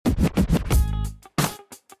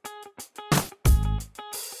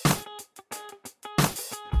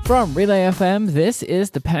From Relay FM, this is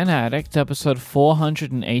The Pen Addict, episode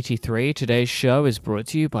 483. Today's show is brought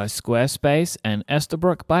to you by Squarespace and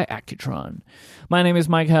Esterbrook by Accutron. My name is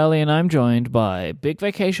Mike Hurley, and I'm joined by Big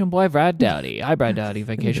Vacation Boy Brad Dowdy. Hi, Brad Dowdy,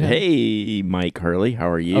 Vacation. Hey, Mike Hurley, how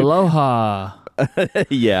are you? Aloha.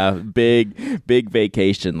 Yeah, big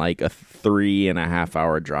vacation, like a 3.5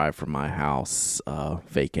 hour drive from my house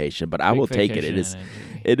vacation, but I will take it.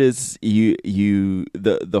 It is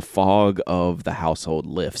the fog of the household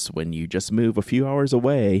lifts when you just move a few hours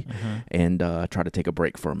away and try to take a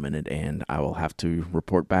break for a minute, and I will have to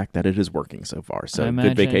report back that it is working so far. So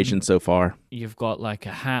good vacation so far. You've got like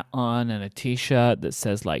a hat on and a t-shirt that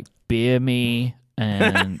says like beer me,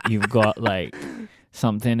 and you've got like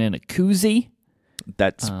something in a koozie.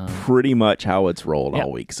 That's pretty much how it's rolled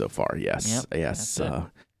all week so far. Yes.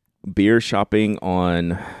 Beer shopping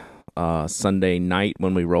on Sunday night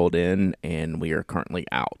when we rolled in, and we are currently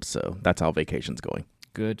out. So that's how vacation's going.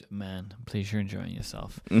 Good, man. I'm pleased you're enjoying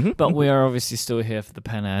yourself. But we are obviously still here for the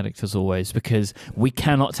Pen Addict as always, because we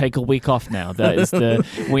cannot take a week off now. That is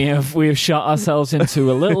we have shot ourselves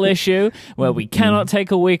into a little issue where we cannot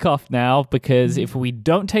take a week off now, because if we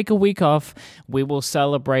don't take a week off, we will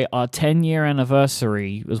celebrate our 10-year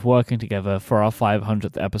anniversary as working together for our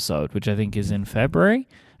 500th episode, which I think is in February.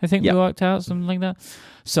 I think we worked out something like that.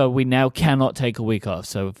 So we now cannot take a week off.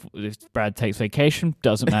 So if Brad takes vacation,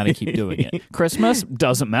 doesn't matter, keep doing it. Christmas,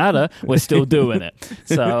 doesn't matter, we're still doing it.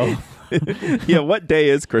 So yeah, what day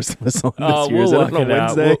is Christmas on this year? We'll work it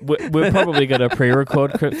out. We're probably going to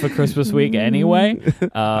pre-record for Christmas week anyway.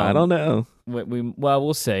 I don't know.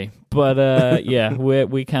 We'll see. But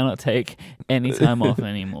we cannot take any time off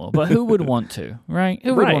anymore. But who would want to, right?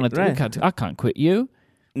 Who would want to? Right. I can't quit you.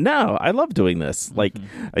 No, I love doing this. Like,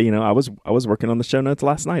 I was working on the show notes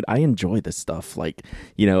last night. I enjoy this stuff. Like,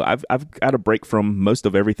 I've got a break from most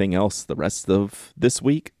of everything else the rest of this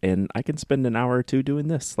week, and I can spend an hour or two doing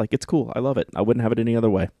this. Like, it's cool. I love it. I wouldn't have it any other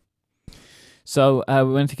way. So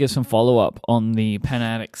we wanted to give some follow-up on the Pen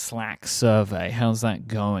Addict Slack survey. How's that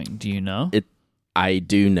going? Do you know? I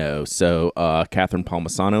do know. So Catherine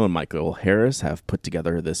Palmisano and Michael Harris have put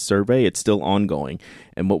together this survey. It's still ongoing.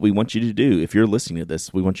 And what we want you to do, if you're listening to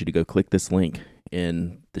this, we want you to go click this link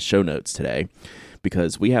in the show notes today,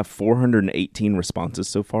 because we have 418 responses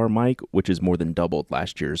so far, Mike, which is more than doubled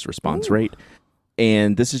last year's response rate.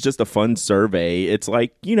 And this is just a fun survey. It's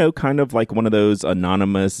like, kind of like one of those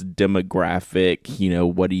anonymous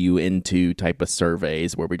demographic, what are you into type of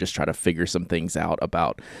surveys where we just try to figure some things out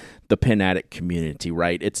about the Pen Addict community,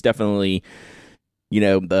 right? It's definitely,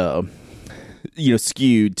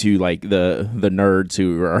 skewed to like the nerds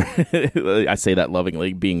who are, I say that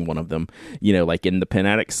lovingly, being one of them, like in the Pen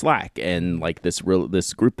Addict Slack, and like this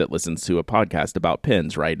group that listens to a podcast about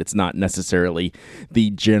pens, right? It's not necessarily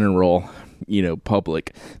the general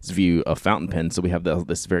public's view of fountain pens. So we have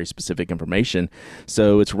this very specific information.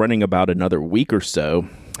 So it's running about another week or so.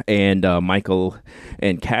 And Michael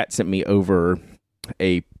and Kat sent me over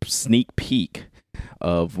a sneak peek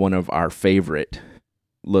of one of our favorite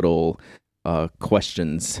little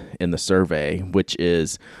questions in the survey, which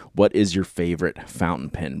is, what is your favorite fountain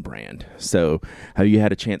pen brand? So have you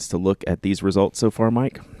had a chance to look at these results so far,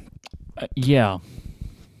 Mike? Yeah.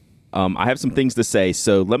 I have some things to say,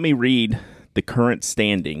 so let me read the current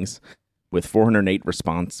standings with 418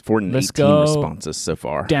 responses so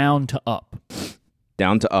far. Down to up.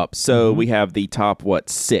 So we have the top,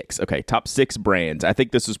 six? Okay, top six brands. I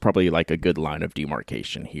think this is probably like a good line of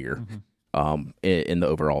demarcation here in the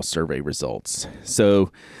overall survey results.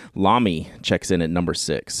 So Lamy checks in at number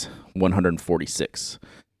 6, 146.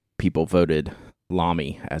 People voted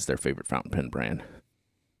Lamy as their favorite fountain pen brand.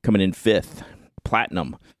 Coming in 5th,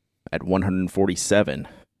 Platinum at 147.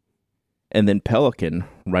 And then Pelican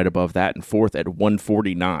right above that in 4th at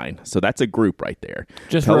 149. So that's a group right there.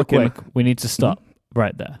 Just Pelican, real quick, we need to stop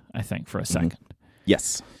right there, I think, for a second.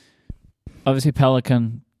 Yes. Obviously,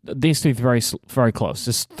 Pelican, these two very, very close.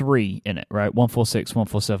 There's 3 in it, right? 146,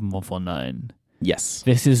 147, 149. Yes.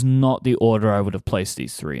 This is not the order I would have placed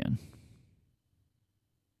these 3 in.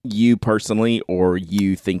 You personally, or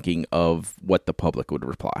you thinking of what the public would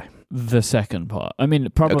reply? The second part. I mean,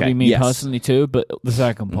 probably me personally too, but the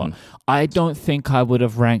second part. I don't think I would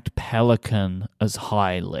have ranked Pelican as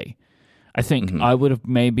highly. I think I would have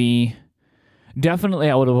definitely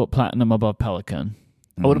I would have put Platinum above Pelican.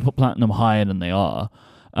 I would have put Platinum higher than they are,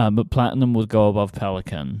 but Platinum would go above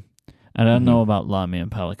Pelican. And I don't know about Lamy and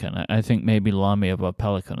Pelican. I think maybe Lamy above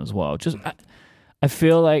Pelican as well. I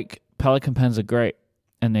feel like Pelican pens are great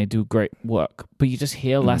and they do great work, but you just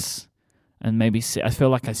hear less and maybe I feel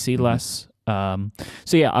like I see less. So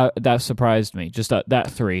yeah, that surprised me. Just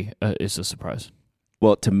that 3 is a surprise.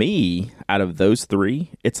 Well, to me, out of those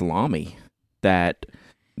three, it's Lamy. That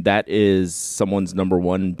is someone's number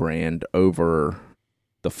one brand over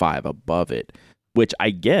the 5 above it, which I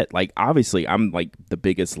get. Like, obviously, I'm like the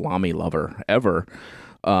biggest Lamy lover ever.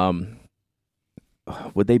 Would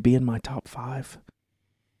they be in my top 5?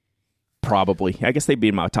 Probably. I guess they'd be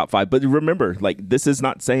in my top 5. But remember, like, this is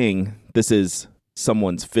not saying this is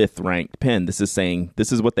someone's 5th ranked pen. This is saying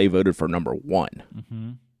this is what they voted for number 1.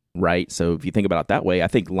 Mm-hmm. Right? So if you think about it that way, I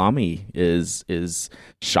think Lamy is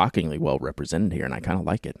shockingly well represented here, and I kind of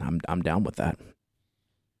like it. I'm down with that.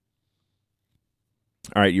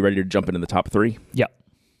 All right, you ready to jump into the top 3? Yep.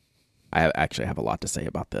 I actually have a lot to say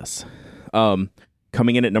about this.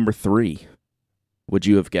 Coming in at number 3, would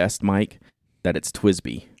you have guessed, Mike, that it's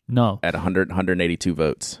TWSBI? No. At 182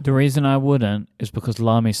 votes. The reason I wouldn't is because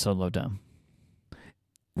Lamy's so low down.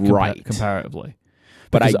 Right. Comparatively.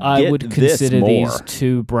 But because I would consider more. these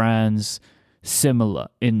two brands similar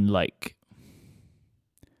in like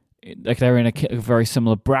they're in a very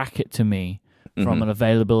similar bracket to me from an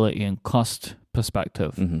availability and cost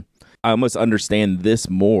perspective. Mm-hmm. I almost understand this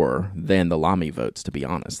more than the Lamy votes, to be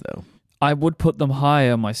honest, though. I would put them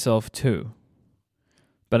higher myself too,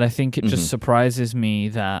 but I think it just surprises me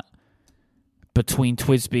that between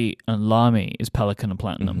TWSBI and Lamy is Pelican and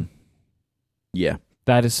Platinum. Mm-hmm. Yeah.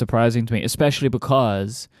 That is surprising to me, especially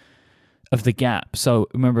because of the gap. So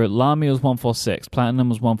remember, Lamy was 146, Platinum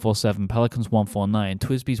was 147, Pelican's 149,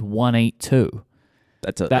 TWSBI's 182.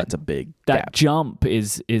 That's a big that gap. Jump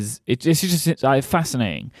is just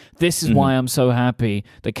fascinating. This is why I'm so happy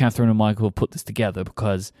that Catherine and Michael put this together,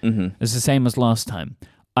 because it's the same as last time.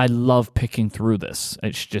 I love picking through this.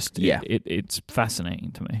 It's just it's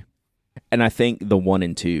fascinating to me. And I think the 1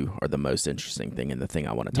 and 2 are the most interesting thing, and the thing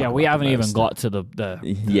I want to talk about. Yeah, we haven't even got to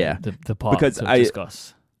the part because to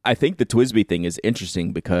discuss. I think the TWSBI thing is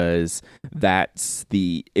interesting because that's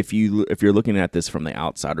if you're looking at this from the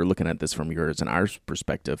outside or looking at this from yours and our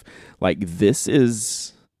perspective, like, this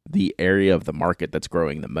is the area of the market that's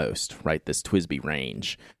growing the most, right? This TWSBI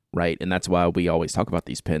range, right? And that's why we always talk about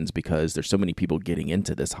these pens, because there's so many people getting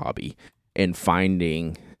into this hobby and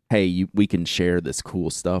finding, hey, we can share this cool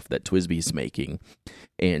stuff that TWSBI's making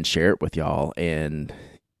and share it with y'all. And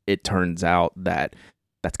it turns out that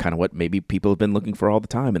that's kind of what maybe people have been looking for all the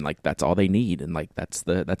time, and like that's all they need, and like that's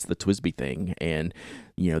the TWSBI thing. And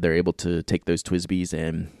they're able to take those TWSBIs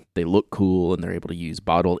and they look cool, and they're able to use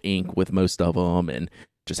bottled ink with most of them, and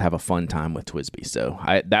just have a fun time with TWSBI. So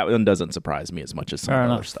that one doesn't surprise me as much as some of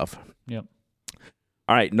the other stuff. Yep.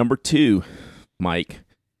 All right, number 2, Mike,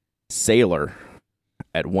 Sailor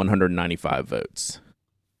at 195 votes.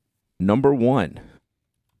 Number 1,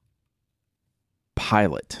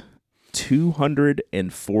 Pilot,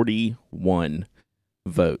 241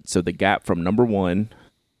 votes. So the gap from number 1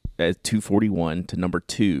 at 241 to number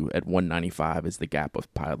 2 at 195 is the gap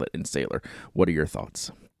of Pilot and Sailor. What are your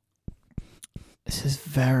thoughts? This is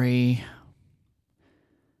very...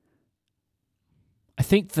 I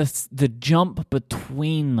think the jump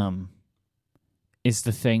between them is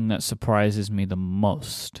the thing that surprises me the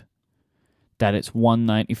most. That it's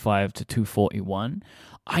 195 to 241.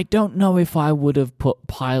 I don't know if I would have put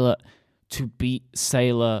Pilot to beat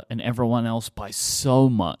Sailor and everyone else by so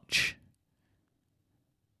much.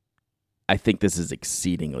 I think this is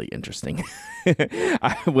exceedingly interesting.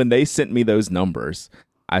 When they sent me those numbers,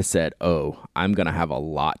 I said, "Oh, I'm gonna have a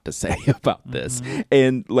lot to say about this,"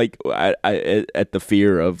 and like, I at the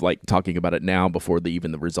fear of like talking about it now before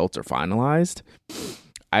even the results are finalized,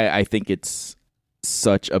 I think it's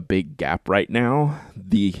such a big gap right now.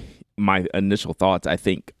 My initial thoughts, I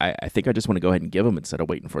think I just want to go ahead and give them instead of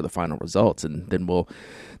waiting for the final results, and then we'll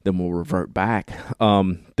revert back.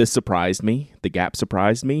 This surprised me. The gap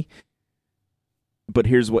surprised me. But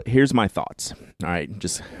here's my thoughts. All right,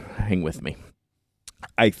 just hang with me.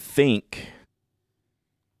 I think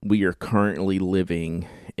we are currently living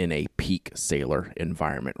in a peak Sailor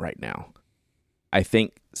environment right now. I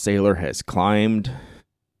think Sailor has climbed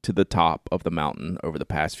to the top of the mountain over the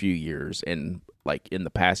past few years, and like in the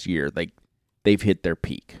past year, like they've hit their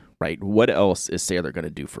peak, right? What else is Sailor going to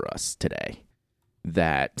do for us today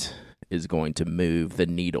that is going to move the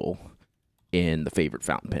needle in the favorite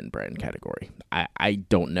fountain pen brand category? I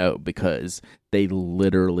don't know, because they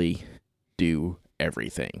literally do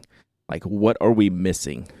everything. Like, what are we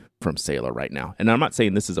missing from Sailor right now? And I'm not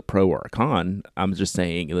saying this is a pro or a con. I'm just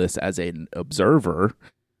saying this as an observer.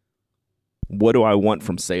 What do I want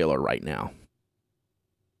from Sailor right now?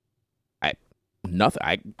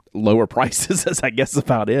 Nothing. Lower prices is, I guess,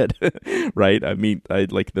 about it, right? I mean,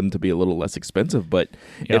 I'd like them to be a little less expensive, but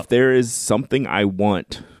if there is something I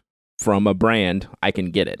want from a brand, I can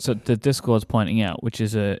get it. So the Discord's pointing out, which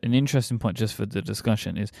is an interesting point just for the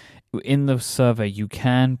discussion, is in the survey you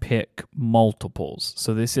can pick multiples.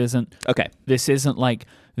 So this isn't like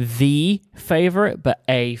the favorite, but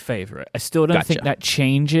a favorite. I still don't think that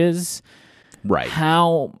changes. Right.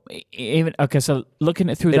 How even so looking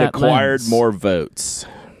at through it that acquired lens, more votes.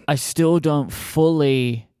 I still don't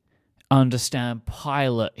fully understand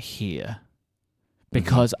Pilot here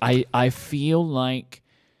because I feel like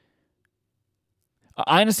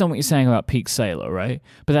I understand what you're saying about Peak Sailor, right?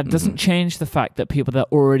 But that doesn't change the fact that people that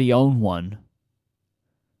already own one,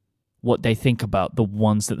 what they think about the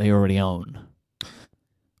ones that they already own.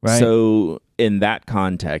 Right? So in that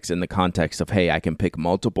context, in the context of, hey, I can pick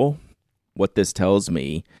multiple, what this tells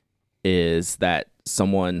me is that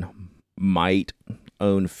someone might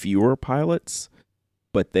own fewer pilots,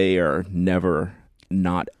 but they are never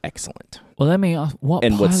not excellent. Well, let me ask, what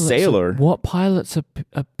pilots are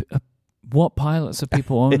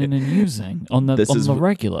people owning and using on the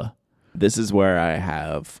regular? This is where I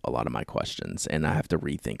have a lot of my questions, and I have to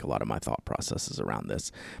rethink a lot of my thought processes around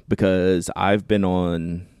this, because I've been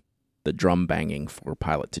on the drum banging for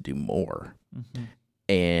Pilot to do more.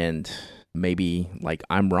 And maybe like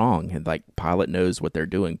I'm wrong, and like Pilot knows what they're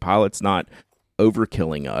doing. Pilot's not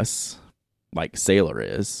overkilling us like Sailor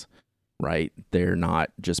is, right? They're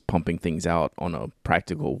not just pumping things out on a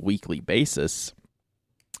practical weekly basis.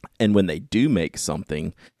 And when they do make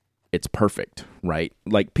something, it's perfect, right?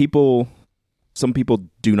 Like some people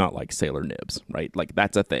do not like Sailor nibs, right? Like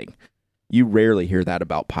that's a thing. You rarely hear that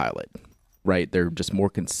about Pilot, right? They're just more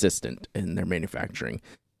consistent in their manufacturing.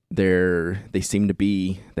 They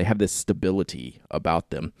have this stability about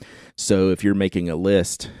them. So if you're making a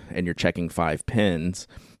list and you're checking 5 pins,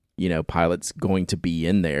 Pilot's going to be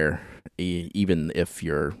in there, even if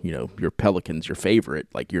your Pelican's your favorite,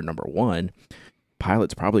 like your number one.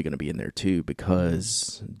 Pilot's probably going to be in there too,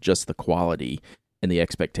 because just the quality and the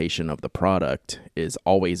expectation of the product is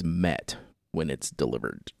always met when it's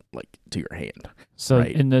delivered like to your hand. So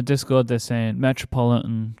right? In the Discord, they're saying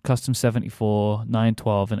Metropolitan, Custom 74,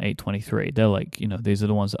 912, and 823. They're like, these are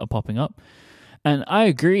the ones that are popping up. And I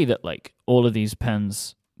agree that like all of these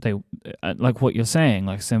pens, they like what you're saying,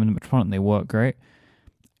 like same in the Metropolitan, they work great.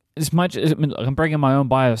 As much as I'm bringing my own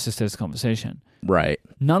biases to this conversation. Right.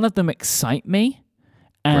 None of them excite me.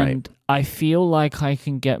 And I feel like I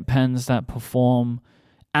can get pens that perform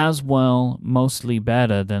as well, mostly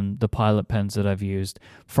better than the Pilot pens that I've used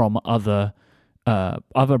from other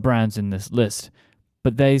brands in this list.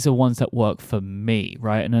 But these are ones that work for me,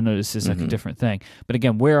 right? And I know this is like a different thing. But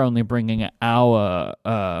again, we're only bringing our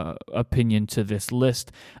opinion to this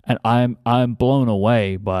list, and I'm blown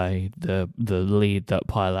away by the lead that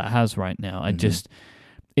Pilot has right now. It's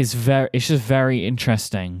just very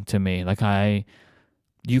interesting to me. Like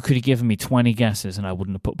you could have given me 20 guesses, and I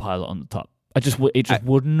wouldn't have put Pilot on the top.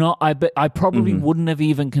 Would not. I probably wouldn't have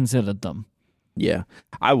even considered them. Yeah,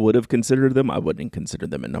 I would have considered them. I wouldn't consider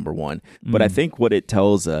them at number one. But I think what it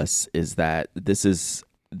tells us is that this is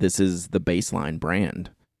the baseline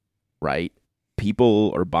brand, right?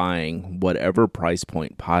 People are buying whatever price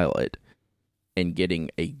point Pilot and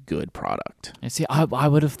getting a good product. And see, I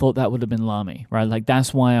would have thought that would have been Lamy, right? Like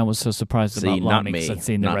that's why I was so surprised about Lamy, because I'd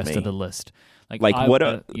seen the rest of the list.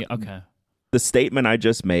 Okay. The statement I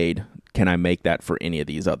just made, can I make that for any of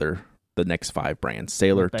the next 5 brands?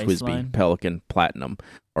 Sailor, TWSBI, Pelican, Platinum,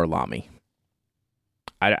 or Lamy?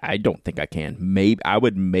 I don't think I can. I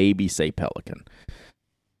would maybe say Pelican.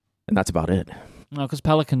 And that's about it. No, because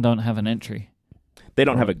Pelican don't have an entry. They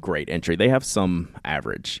don't have a great entry. They have some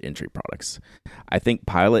average entry products. I think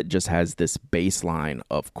Pilot just has this baseline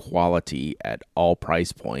of quality at all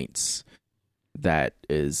price points that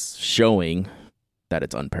is showing that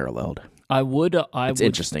it's unparalleled. I would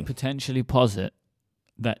potentially posit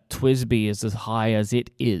that TWSBI is as high as it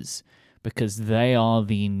is because they are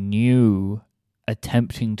the new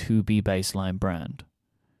attempting to be baseline brand.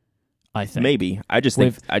 I think maybe. I just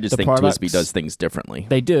think TWSBI does things differently.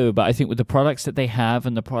 They do, but I think with the products that they have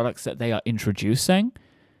and the products that they are introducing,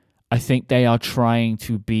 I think they are trying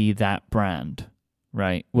to be that brand,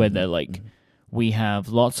 right? Where they're like, we have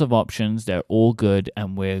lots of options, they're all good,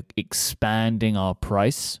 and we're expanding our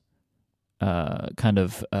price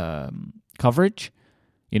coverage,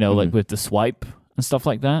 like with the swipe and stuff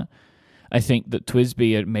like that. I think that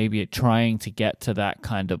TWSBI maybe trying to get to that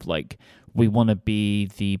kind of like, we want to be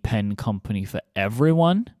the pen company for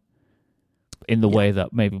everyone in the way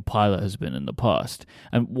that maybe Pilot has been in the past.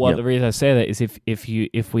 And the reason I say that is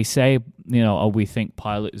if we say, we think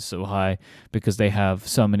Pilot is so high because they have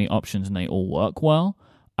so many options and they all work well,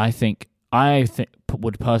 I think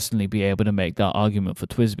would personally be able to make that argument for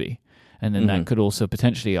TWSBI. And then that could also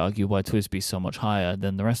potentially argue why TWSBI's so much higher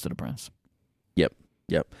than the rest of the brands.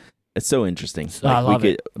 Yep. It's so interesting. I love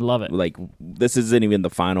it. Love it. Like, this isn't even the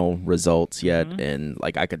final results yet, and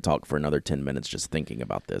like I could talk for another 10 minutes just thinking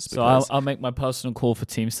about this. So I'll make my personal call for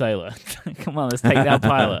Team Sailor. Come on, let's take that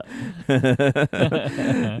pilot.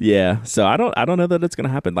 Yeah. So I don't know that it's gonna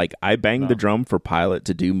happen. Like, I banged the drum for Pilot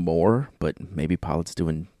to do more, but maybe Pilot's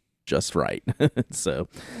doing just right. So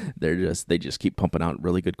they just keep pumping out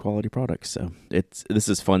really good quality products. So this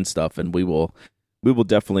is fun stuff, and we will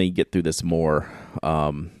definitely get through this more,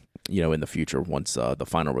 in the future once the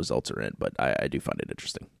final results are in. But I do find it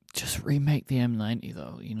interesting. Just remake the M90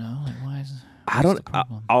 though, Like, why is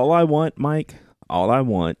all I want, Mike,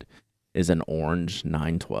 is an orange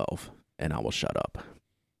 912, and I will shut up.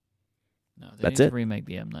 No, they That's need it. to remake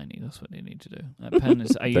the M90. That's what they need to do. That pen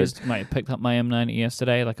is. I picked up my M90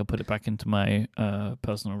 yesterday. Like, I put it back into my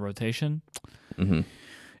personal rotation. Mm-hmm.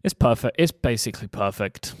 It's perfect. It's basically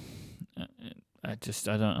perfect. I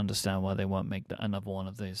don't understand why they won't make another one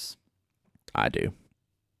of these. I do.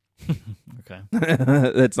 Okay.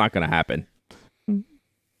 That's not going to happen.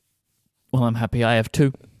 Well, I'm happy I have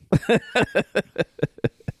two.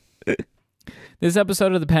 This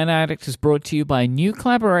episode of The Pen Addict is brought to you by a new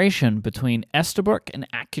collaboration between Esterbrook and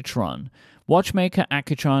Accutron. Watchmaker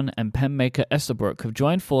Accutron and penmaker Esterbrook have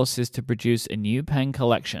joined forces to produce a new pen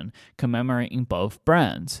collection commemorating both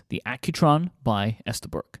brands, the Accutron by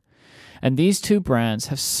Esterbrook. And these two brands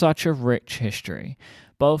have such a rich history.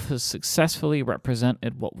 Both have successfully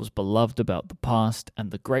represented what was beloved about the past and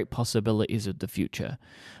the great possibilities of the future.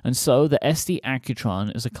 And so the SD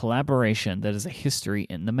Accutron is a collaboration that is a history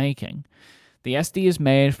in the making. The SD is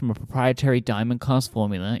made from a proprietary diamond cast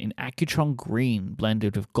formula in Accutron green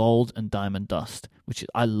blended with gold and diamond dust, which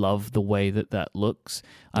I love the way that looks.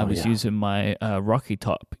 I was using my Rocky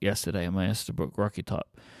Top yesterday, my Esterbrook Rocky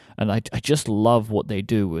Top, and I just love what they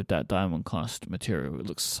do with that diamond cast material. It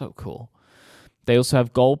looks so cool. They also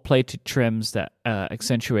have gold-plated trims that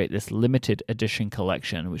accentuate this limited edition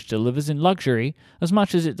collection, which delivers in luxury as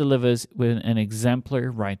much as it delivers with an exemplary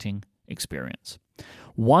writing experience.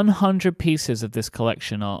 100 pieces of this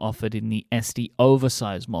collection are offered in the SD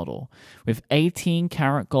oversized model, with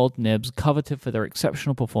 18-karat gold nibs coveted for their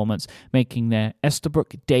exceptional performance, making their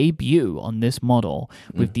Esterbrook debut on this model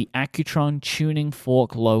with the Accutron tuning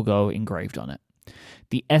fork logo engraved on it.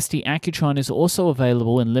 The SD Accutron is also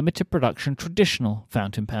available in limited production traditional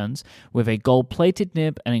fountain pens with a gold-plated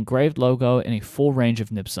nib and engraved logo in a full range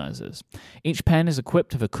of nib sizes. Each pen is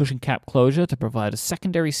equipped with a cushion cap closure to provide a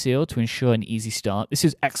secondary seal to ensure an easy start. This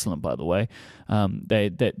is excellent, by the way.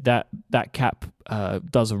 That cap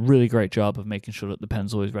does a really great job of making sure that the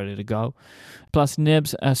pen's always ready to go. Plus,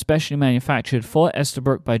 nibs are specially manufactured for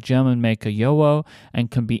Esterbrook by German maker Yowo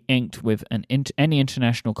and can be inked with any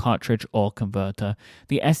international cartridge or converter.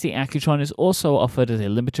 The SD Accutron is also offered as a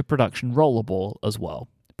limited production rollerball as well.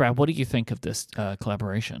 Brad, what do you think of this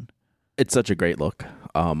collaboration? It's such a great look.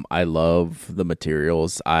 I love the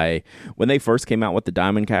materials. When they first came out with the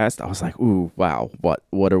diamond cast, I was like, "Ooh, wow!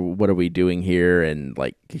 What are we doing here?" And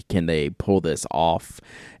like, can they pull this off?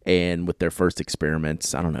 And with their first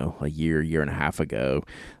experiments, I don't know, a year and a half ago,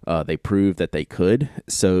 they proved that they could.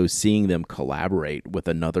 So seeing them collaborate with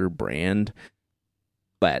another brand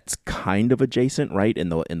that's kind of adjacent, right, in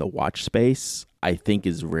the watch space, I think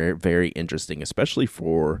is very interesting, especially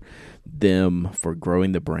for them, for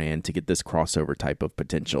growing the brand to get this crossover type of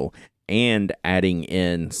potential and adding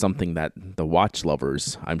in something that the watch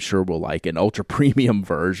lovers, I'm sure, will like, an ultra premium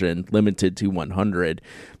version limited to 100.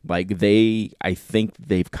 Like, I think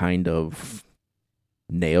they've kind of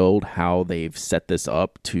nailed how they've set this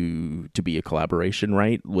up to be a collaboration,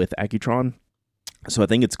 right, with Accutron. So I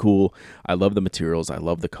think it's cool. I love the materials. I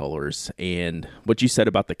love the colors. And what you said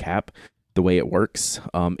about the cap, the way it works,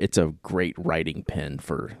 it's a great writing pen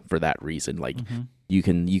for that reason. Like, you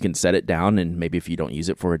can set it down, and maybe if you don't use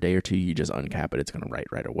it for a day or two, you just uncap it. It's going to write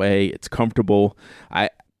right away. It's comfortable. I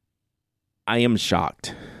am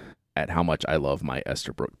shocked at how much I love my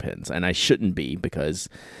Esterbrook pens, and I shouldn't be, because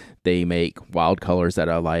they make wild colors that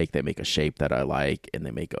I like, they make a shape that I like, and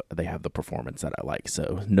they have the performance that I like.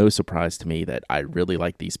 So no surprise to me that I really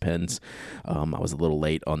like these pens. I was a little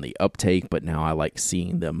late on the uptake, but now I like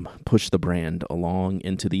seeing them push the brand along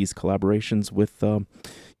into these collaborations with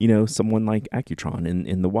someone like Accutron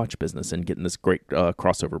in the watch business, and getting this great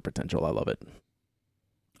crossover potential. I love it.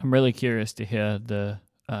 I'm really curious to hear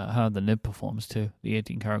how the nib performs too, the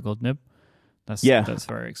 18 karat gold nib. That's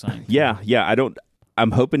very exciting. Yeah.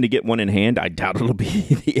 I'm hoping to get one in hand. I doubt it'll be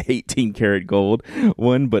the 18 karat gold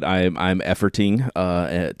one, but I'm efforting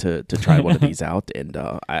to try one of these out, and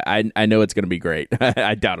I know it's going to be great.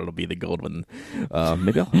 I doubt it'll be the gold one.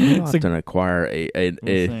 Maybe I'll have to acquire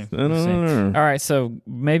All right, so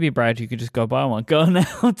maybe Brad, you could just go buy one. Go now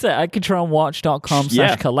to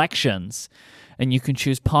accutronwatch.com/collections. And you can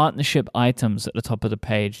choose partnership items at the top of the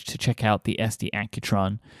page to check out the SD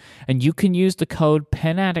Accutron. And you can use the code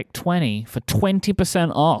PENADDICT20 for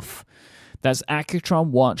 20% off. That's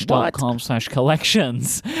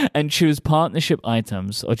accutronwatch.com/collections. And choose partnership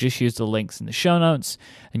items, or just use the links in the show notes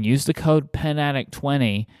and use the code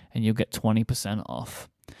PENADDICT20 and you'll get 20% off.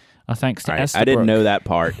 Thanks to Esther I didn't know that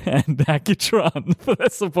part. And Accutron for the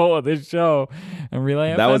support of this show. And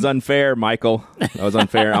Relay That FM. was unfair, Michael. That was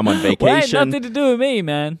unfair. I'm on vacation. Well, it had nothing to do with me,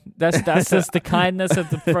 man. That's just the kindness of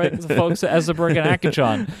the folks at Ezraberg and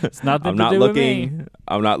Accutron. It's nothing to do with me.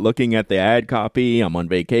 I'm not looking at the ad copy. I'm on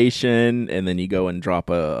vacation, and then you go and drop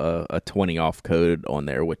a 20 off code on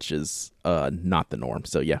there, which is not the norm.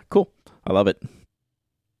 So yeah, cool. I love it.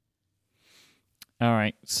 All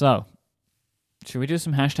right, so should we do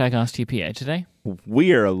some hashtag AskTPA today?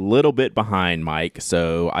 We are a little bit behind, Mike.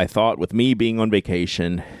 So I thought with me being on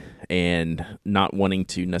vacation and not wanting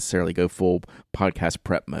to necessarily go full podcast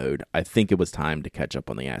prep mode, I think it was time to catch up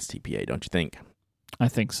on the AskTPA, don't you think? I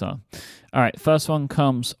think so. All right, first one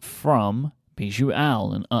comes from Bijou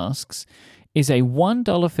Al and asks, is a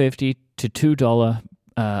 $1.50 to $2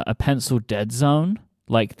 a pencil dead zone?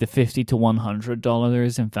 Like the $50 to $100 there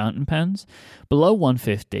is in fountain pens. Below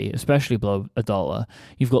 $1.50, especially below $1,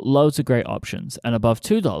 you've got loads of great options. And above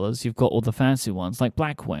 $2, you've got all the fancy ones like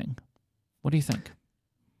Blackwing. What do you think?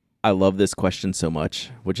 I love this question so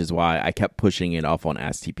much, which is why I kept pushing it off on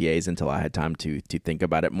Ask TPAs until I had time to think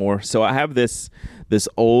about it more. So I have this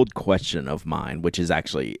old question of mine, which is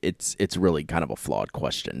actually, it's really kind of a flawed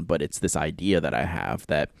question, but it's this idea that I have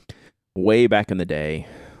that way back in the day,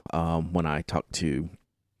 when I talked to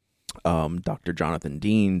Dr. Jonathan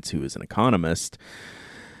Deans, who is an economist,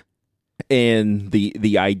 and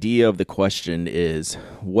the idea of the question is,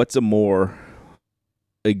 what's a more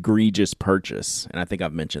egregious purchase? And I think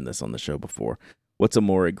I've mentioned this on the show before. What's a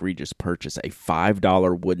more egregious purchase, a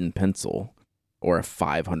 $5 wooden pencil or a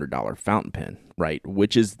 $500 fountain pen, right?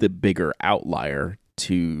 Which is the bigger outlier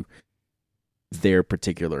to their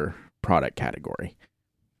particular product category?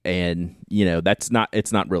 And, it's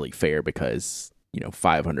not really fair because,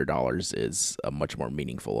 $500 is a much more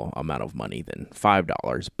meaningful amount of money than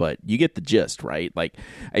 $5, but you get the gist, right? Like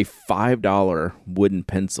a $5 wooden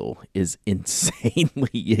pencil is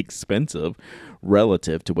insanely expensive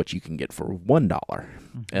relative to what you can get for $1.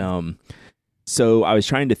 Mm-hmm. So I was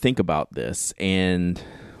trying to think about this, and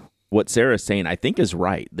what Sarah's saying, I think, is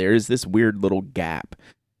right. There's this weird little gap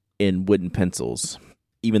in wooden pencils,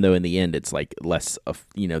 even though in the end it's like less of,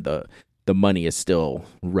 the money is still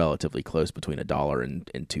relatively close between $1 and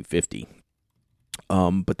 $2.50.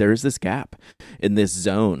 But there is this gap in this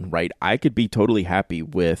zone, right? I could be totally happy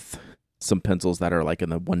with some pencils that are like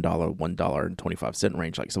in the $1.25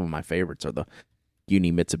 range. Like some of my favorites are the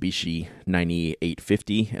Uni Mitsubishi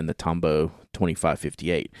 9850 and the Tombow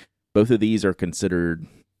 2558. Both of these are considered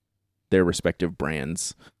their respective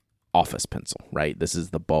brands' office pencil, right? This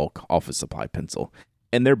is the bulk office supply pencil.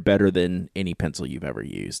 And they're better than any pencil you've ever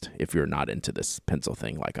used if you're not into this pencil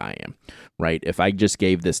thing like I am, right? If I just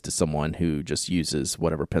gave this to someone who just uses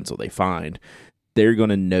whatever pencil they find, they're going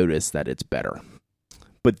to notice that it's better.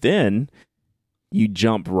 But then you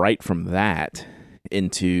jump right from that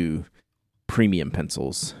into premium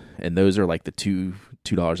pencils, and those are like the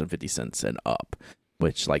 $2.50 and up,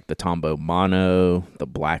 which like the Tombow Mono, the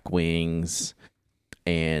Blackwings,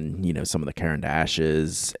 and some of the Caran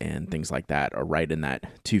d'Aches and things like that are right in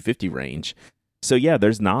that $2.50 range. So yeah,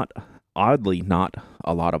 there's oddly not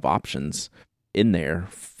a lot of options in there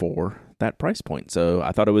for that price point. So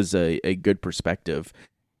I thought it was a good perspective,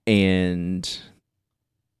 and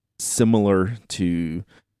similar to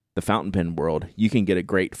the fountain pen world, you can get a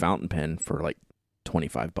great fountain pen for like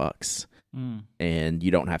 $25, and you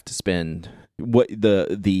don't have to spend what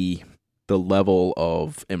the level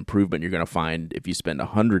of improvement you're going to find if you spend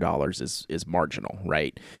 $100 is marginal,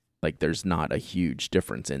 right? Like there's not a huge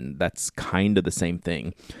difference, and that's kind of the same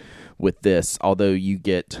thing with this, although you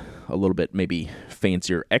get a little bit maybe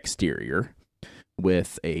fancier exterior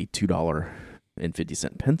with a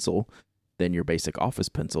 $2.50 pencil than your basic office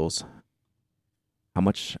pencils. How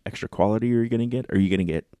much extra quality are you going to get? Are you going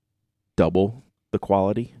to get double the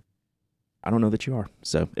quality? I don't know that you are.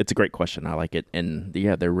 So it's a great question. I like it. And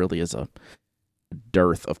yeah, there really is a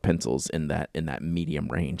dearth of pencils in that medium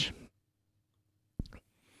range.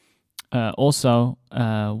 Also,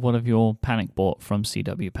 what have you all panic bought from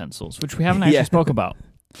CW pencils, which we haven't actually spoke about?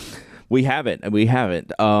 We haven't.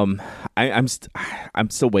 I'm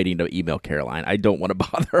still waiting to email Caroline. I don't want to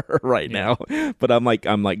bother her right now, but I'm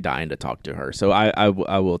like dying to talk to her. So I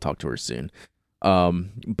will talk to her soon.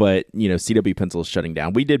 But CW Pencil is shutting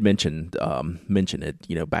down. We did mention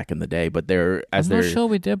it, back in the day, but I'm not sure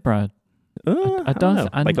we did, Brad. I don't know.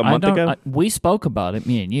 Like a month ago. We spoke about it,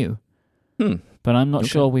 me and you. But I'm not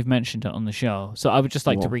sure we've mentioned it on the show. So I would just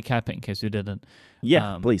like to recap it in case we didn't.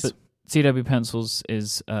 Yeah, please. But CW Pencils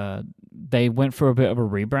is they went for a bit of a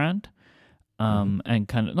rebrand, and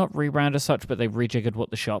kind of not rebrand as such, but they rejiggered what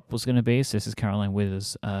the shop was going to be. So this is Caroline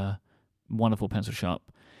Wither's wonderful pencil shop,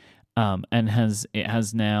 and it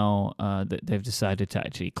has now they've decided to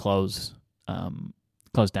actually close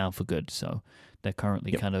down for good. So they're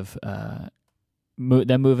currently kind of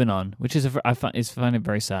they're moving on, which is I find it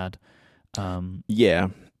very sad.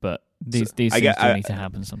 But these things do need to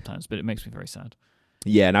happen sometimes. But it makes me very sad.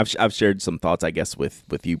 Yeah, and I've shared some thoughts, I guess,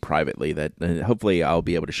 with you privately that hopefully I'll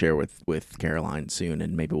be able to share with Caroline soon,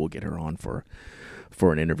 and maybe we'll get her on for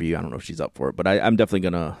an interview. I don't know if she's up for it, but I'm definitely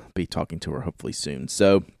gonna be talking to her hopefully soon.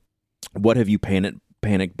 So, what have you panic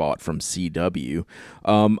bought from CW?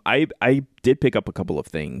 I did pick up a couple of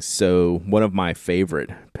things. So one of my favorite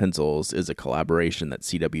pencils is a collaboration that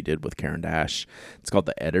CW did with Karen Dash. It's called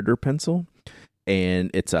the Editor Pencil, and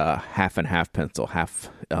it's a half and half pencil, half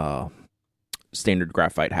standard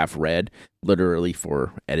graphite, half red, literally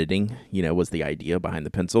for editing, was the idea behind the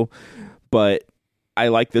pencil. But I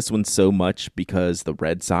like this one so much because the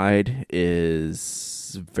red side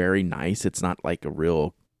is very nice. It's not like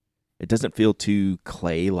it doesn't feel too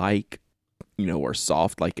clay-like, or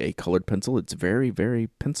soft like a colored pencil. It's very, very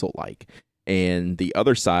pencil-like. And the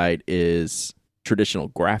other side is traditional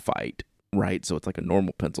graphite, right? So it's like a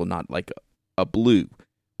normal pencil, not like a blue,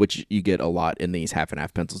 which you get a lot in these half and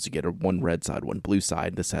half pencils. You get one red side, one blue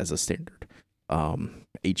side. This has a standard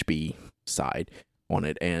HB side on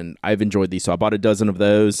it, and I've enjoyed these. So I bought a dozen of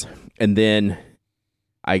those, and then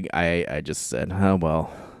I just said, oh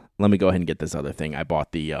well, let me go ahead and get this other thing. I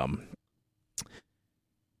bought the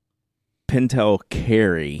Pentel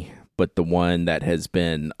Carry, but the one that has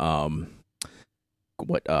been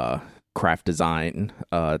craft design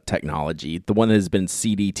technology, the one that has been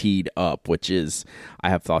CDT'd up, which is, I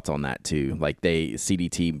have thoughts on that too. Like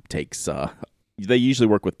CDT takes they usually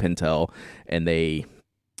work with Pentel, and they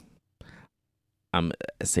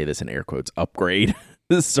say this in air quotes, upgrade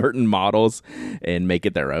certain models and make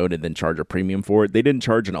it their own and then charge a premium for it. They didn't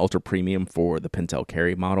charge an ultra premium for the Pentel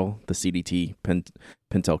Carry model, the CDT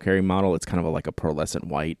Pentel Carry model. It's kind of like a pearlescent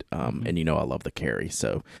white, and I love the Carry.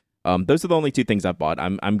 So those are the only two things I bought.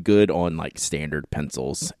 I'm good on like standard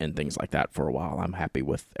pencils and things like that for a while. I'm happy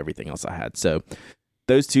with everything else I had. So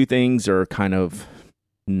those two things are kind of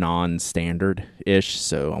non-standard-ish,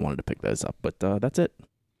 so I wanted to pick those up. But that's it.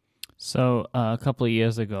 So a couple of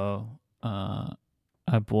years ago,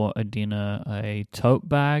 I bought Adina a tote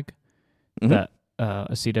bag, that a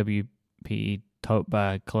CWP tote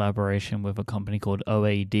bag collaboration with a company called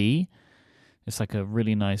OAD. It's like a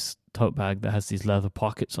really nice tote bag that has these leather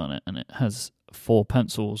pockets on it, and it has 4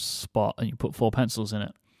 pencils spot, and you put 4 pencils in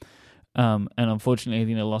it. And unfortunately,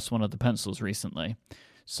 Adina lost one of the pencils recently.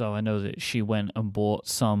 So I know that she went and bought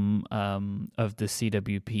some of the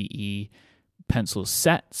CWPE pencil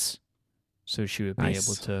sets, so she would be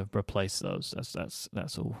able to replace those.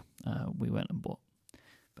 That's all we went and bought.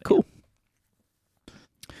 But, cool. Yeah.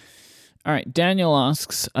 All right. Daniel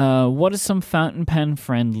asks, what are some fountain pen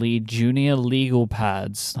friendly junior legal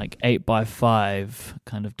pads, like 8x5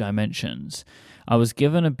 kind of dimensions? I was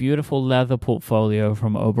given a beautiful leather portfolio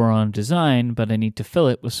from Oberon Design, but I need to fill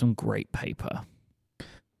it with some great paper.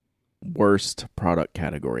 Worst product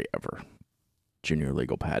category ever. Junior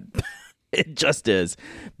legal pad. It just is,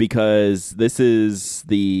 because this is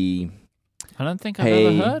I don't think I've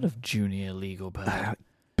ever heard of junior legal pad.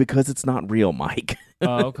 Because it's not real, Mike.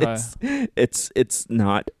 Oh, okay. It's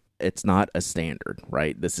not a standard,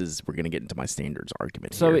 right? We're gonna get into my standards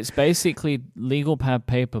argument. So here. It's basically legal pad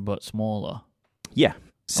paper but smaller. Yeah.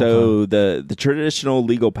 So the traditional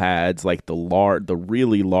legal pads, like the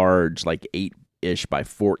really large, like 8-ish by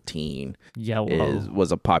 14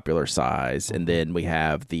 was a popular size. And then we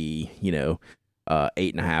have the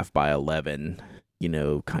 8.5 by 11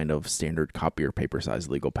 kind of standard copier paper size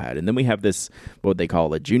legal pad. And then we have this, what they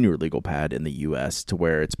call a junior legal pad in the US, to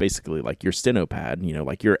where it's basically like your steno pad,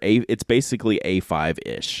 like it's basically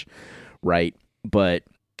A5-ish, right? But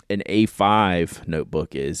an A5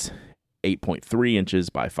 notebook is 8.3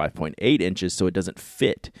 inches by 5.8 inches, so it doesn't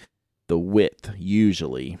fit the width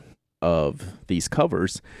usually of these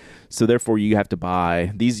covers. So therefore, you have to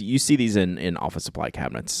buy these. You see these in office supply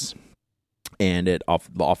cabinets, and at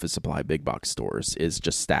the office supply big box stores is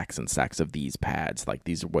just stacks and stacks of these pads. Like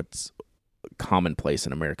these are what's commonplace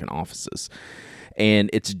in American offices, and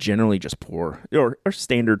it's generally just poor or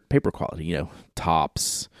standard paper quality. You know,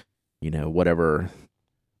 Tops, you know, whatever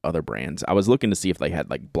other brands. I was looking to see if they had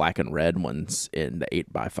like black and red ones in the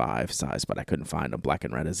 8x5 size, but I couldn't find them. Black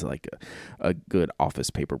and red is like a good office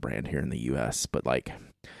paper brand here in the U.S., but like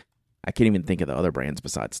I can't even think of the other brands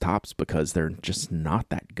besides Tops because they're just not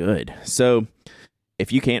that good. So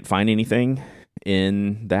if you can't find anything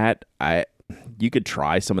in that, you could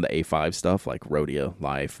try some of the A5 stuff like Rhodia,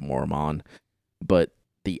 Life, Mormon, but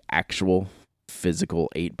the actual physical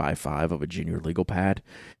 8x5 of a junior legal pad,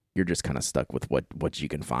 you're just kind of stuck with what you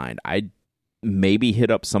can find. I'd maybe hit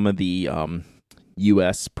up some of the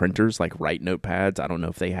U.S. printers like Write Notepads. I don't know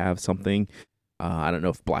if they have something. I don't know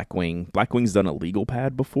if Blackwing's done a legal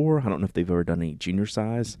pad before. I don't know if they've ever done any junior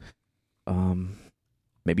size.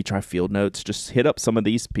 Maybe try Field Notes. Just hit up some of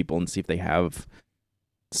these people and see if they have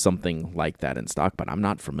something like that in stock. But I'm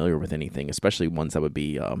not familiar with anything, especially ones that would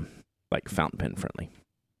be like fountain pen friendly.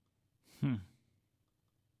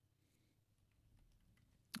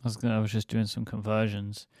 I was just doing some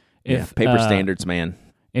conversions. Paper standards, man.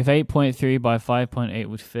 If 8.3 by 5.8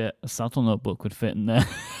 would fit, a subtle notebook would fit in there.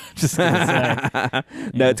 Just gonna say.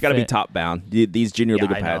 No, it's got to be top bound. These junior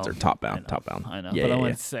legal pads are top bound. I know, but I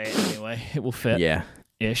wanted to say it anyway. It will fit.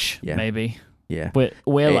 Ish, maybe. Yeah.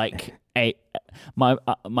 We're like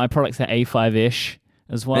my product's at A5-ish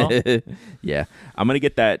as well. Yeah. I'm gonna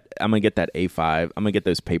get that A5. I'm gonna get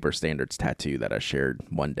those paper standards tattoo that I shared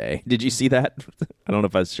one day. Did you see that? I don't know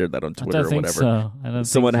if I shared that on Twitter or whatever. So. I don't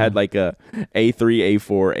Someone think so. had like a A3,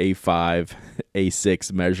 A4, A5,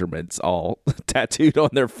 A6 measurements all tattooed on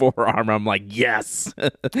their forearm. I'm like, yes,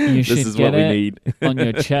 this is what we need on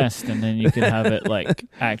your chest, and then you can have it like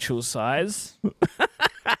actual size.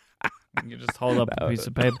 You just hold up a piece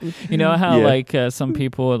of paper. You know how like some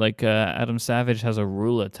people, like Adam Savage, has a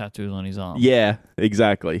ruler tattooed on his arm. Yeah,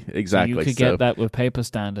 exactly. So you could get that with paper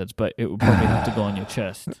standards, but it would probably have to go on your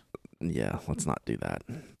chest. Yeah, let's not do that.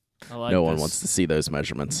 No one wants to see those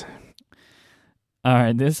measurements. All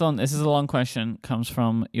right, this is a long question. Comes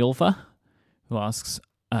from Yulfa, who asks,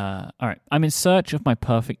 all right, I'm in search of my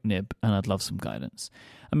perfect nib, and I'd love some guidance.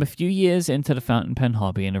 I'm a few years into the fountain pen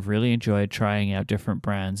hobby and have really enjoyed trying out different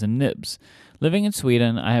brands and nibs. Living in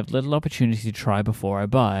Sweden, I have little opportunity to try before I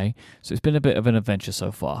buy, so it's been a bit of an adventure so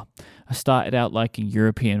far. I started out liking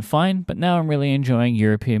European fine, but now I'm really enjoying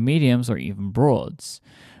European mediums or even broads.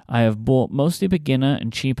 I have bought mostly beginner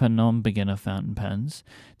and cheaper non-beginner fountain pens,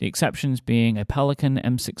 the exceptions being a Pelikan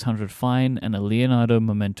M600 fine and a Leonardo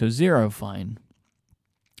Momento Zero fine.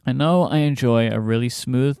 I know I enjoy a really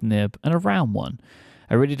smooth nib and a round one.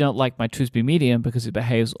 I really don't like my TUSB medium because it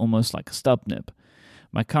behaves almost like a stub nib.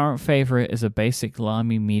 My current favorite is a basic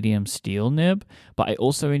Lamy medium steel nib, but I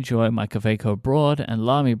also enjoy my Kaweco broad and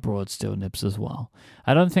Lamy broad steel nibs as well.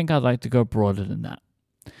 I don't think I'd like to go broader than that.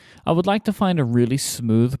 I would like to find a really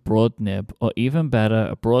smooth broad nib, or even better,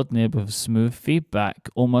 a broad nib with smooth feedback,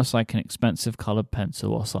 almost like an expensive colored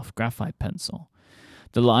pencil or soft graphite pencil.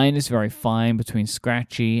 The line is very fine between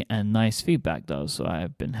scratchy and nice feedback though, so I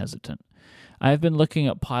have been hesitant. I have been looking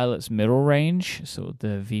at Pilot's middle range, so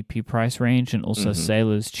the VP price range, and also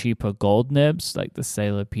Sailor's cheaper gold nibs, like the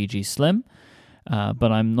Sailor PG Slim,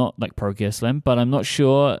 but I'm not like Pro Gear Slim, but I'm not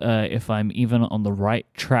sure if I'm even on the right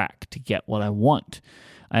track to get what I want.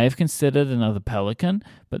 I have considered another Pelikan,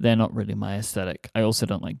 but they're not really my aesthetic. I also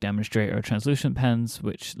don't like demonstrator or translucent pens,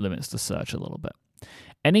 which limits the search a little bit.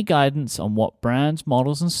 Any guidance on what brands,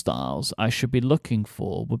 models, and styles I should be looking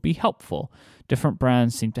for would be helpful. Different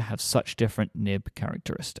brands seem to have such different nib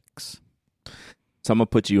characteristics. So I'm going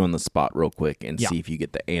to put you on the spot real quick and see if you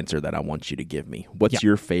get the answer that I want you to give me. What's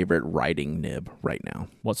your favorite writing nib right now?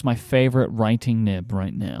 What's my favorite writing nib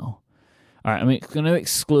right now? All right, I'm going to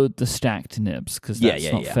exclude the stacked nibs because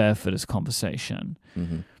that's not fair for this conversation.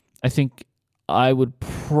 Mm-hmm. I think I would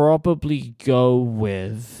probably go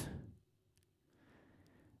with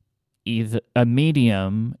either a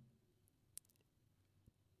medium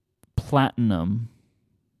platinum.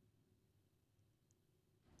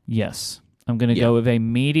 Yes, I'm going to go with a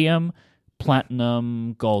medium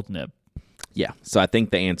platinum gold nib. Yeah, so I think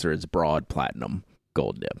the answer is broad platinum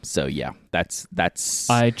gold nib. So yeah, that's.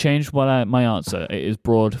 I changed my answer. It is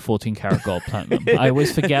broad 14 karat gold platinum. I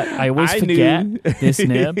always forget this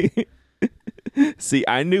nib. See,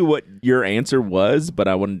 I knew what your answer was, but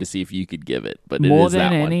I wanted to see if you could give it. But more it is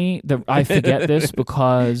than that any, I forget this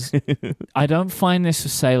because I don't find this for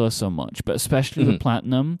Sailor so much, but especially the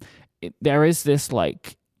platinum. there is this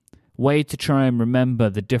like way to try and remember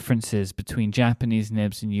the differences between Japanese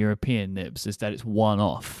nibs and European nibs is that it's one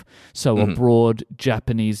off. So a broad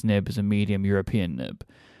Japanese nib is a medium European nib.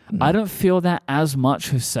 I don't feel that as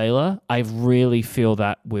much with Sailor. I really feel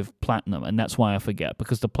that with Platinum, and that's why I forget,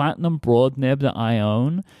 because the Platinum broad nib that I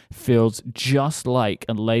own feels just like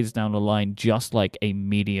and lays down the line just like a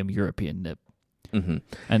medium European nib.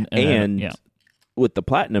 And with the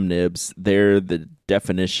Platinum nibs, they're the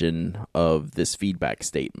definition of this feedback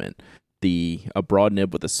statement. A broad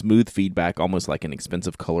nib with a smooth feedback, almost like an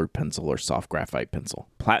expensive colored pencil or soft graphite pencil.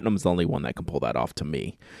 Platinum's the only one that can pull that off to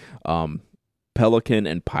me. Pelican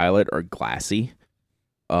and Pilot are glassy.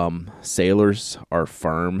 Sailors are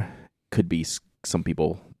firm. Could be, some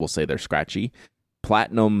people will say they're scratchy.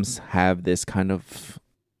 Platinums have this kind of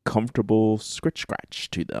comfortable scratch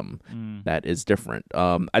to them that is different.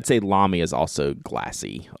 I'd say Lamy is also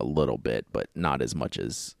glassy a little bit, but not as much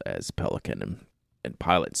as Pelican and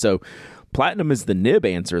Pilot. So Platinum is the nib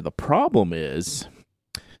answer. The problem is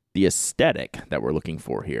the aesthetic that we're looking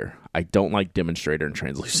for here. I don't like demonstrator and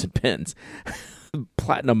translucent pens.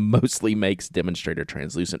 Platinum mostly makes demonstrator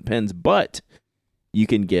translucent pens, but you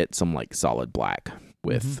can get some like solid black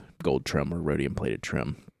with gold trim or rhodium plated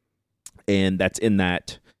trim. And that's in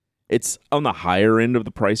that, it's on the higher end of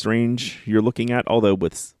the price range you're looking at, although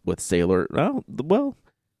with Sailor,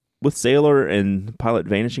 with Sailor and Pilot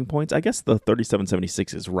Vanishing Points, I guess the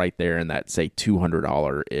 3776 is right there in that, say,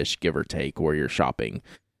 $200-ish, give or take, where you're shopping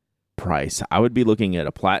price. I would be looking at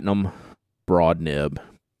a Platinum broad nib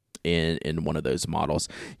in one of those models.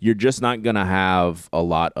 You're just not going to have a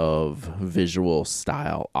lot of visual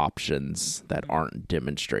style options that aren't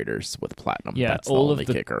demonstrators with Platinum. Yeah, that's all the only of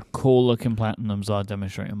the kicker. cool looking Platinums are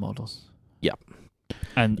demonstrator models. Yep.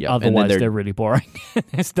 And otherwise they're really boring.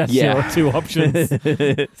 That's your two options.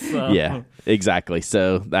 So. Yeah, exactly.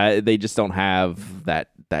 So they just don't have that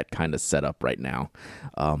kind of setup right now.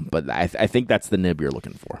 But I think that's the nib you're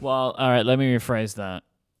looking for. Well, all right, let me rephrase that.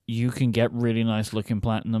 You can get really nice looking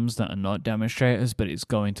Platinums that are not demonstrators, but it's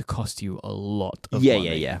going to cost you a lot of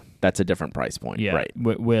money. Yeah. That's a different price point. Yeah, right.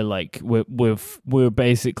 We're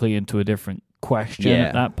basically into a different question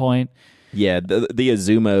at that point. Yeah, the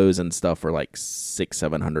Azumos and stuff are like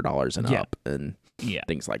 $600-$700 and up, and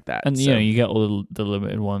things like that. And you get all the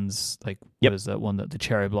limited ones, like what is that one, that the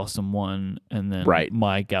Cherry Blossom one, and then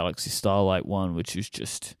my Galaxy Starlight one, which is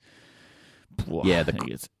just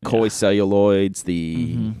the Koi Celluloids,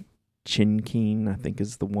 the Chinkeen, I think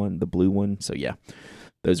is the blue one. So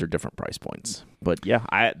those are different price points. But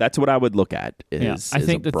that's what I would look at. I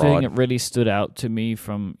think the thing that really stood out to me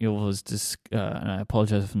from yours, and I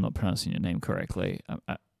apologize if I'm not pronouncing your name correctly,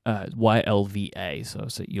 YLVA, so I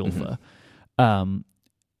say Yulva,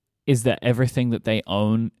 is that everything that they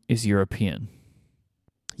own is European.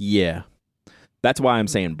 Yeah, that's why I'm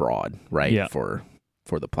saying broad, right? Yeah. For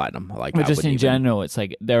the Platinum, but just in general, it's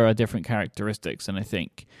like there are different characteristics, and I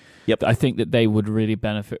think that they would really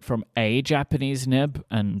benefit from a Japanese nib,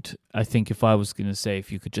 and I think if I was going to say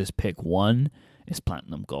if you could just pick one, it's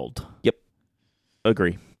Platinum Gold. Yep,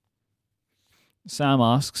 agree. Sam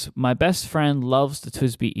asks, my best friend loves the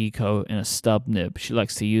TWSBI Eco in a stub nib. She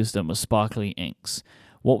likes to use them with sparkly inks.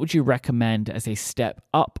 What would you recommend as a step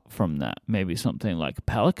up from that? Maybe something like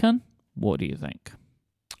Pelican? What do you think?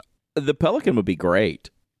 The Pelican would be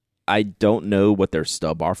great. I don't know what their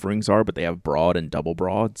stub offerings are, but they have broad and double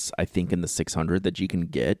broads, I think, in the 600 that you can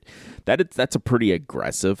get. That's a pretty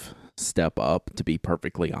aggressive step up, to be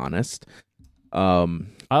perfectly honest. I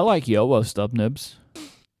like Yowo stub nibs.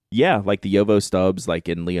 Yeah, like the Yovo stubs, like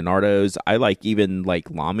in Leonardo's. I like even like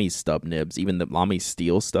Lamy stub nibs, even the Lamy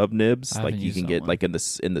steel stub nibs. Like you can get like in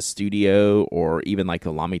the studio, or even like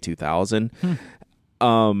the Lamy 2000.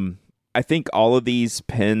 I think all of these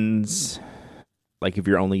pens, like if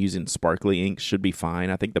you're only using sparkly inks, should be fine.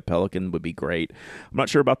 I think the Pelican would be great. I'm not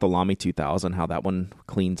sure about the Lamy 2000, how that one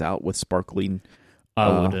cleans out with sparkling.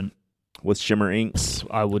 I wouldn't. With shimmer inks.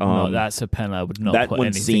 I would not. That's a pen I would not put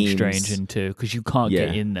anything strange into, because you can't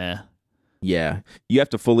get in there. Yeah. You have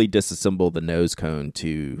to fully disassemble the nose cone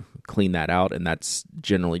to clean that out, and that's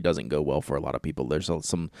generally doesn't go well for a lot of people. There's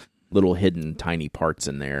some little hidden tiny parts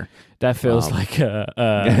in there. That feels like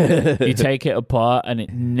you take it apart and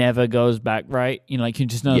it never goes back right. You know, like you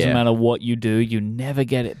just know no matter what you do, you never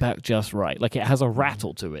get it back just right. Like it has a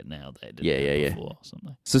rattle to it now. Before,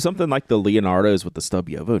 so something like the Leonardo's with the stub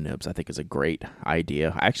Yovo nibs, I think is a great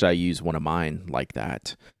idea. Actually, I use one of mine like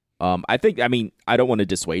that. I don't want to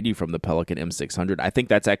dissuade you from the Pelican M600. I think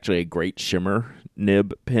that's actually a great shimmer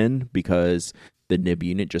nib pen, because the nib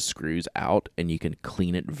unit just screws out and you can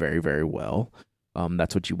clean it very, very well.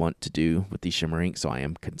 That's what you want to do with these shimmer inks, so I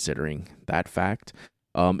am considering that fact.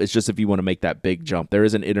 It's just if you want to make that big jump, there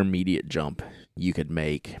is an intermediate jump you could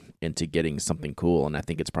make into getting something cool, and I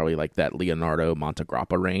think it's probably like that Leonardo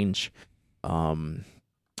Montegrappa range.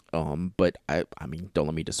 But I mean, don't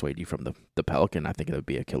let me dissuade you from the Pelican. I think it would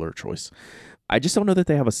be a killer choice. I just don't know that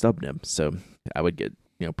they have a stub nib, so I would get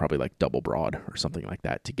probably like double broad or something like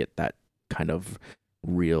that to get that kind of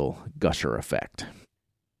real gusher effect.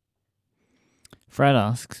 Fred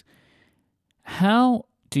asks, how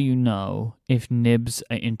do you know if nibs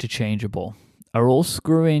are interchangeable? Are all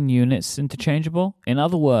screw-in units interchangeable? In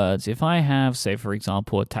other words, if I have, say, for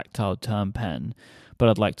example, a tactile term pen, but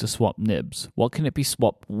I'd like to swap nibs, what can it be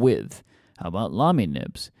swapped with? How about Lamy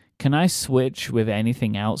nibs? Can I switch with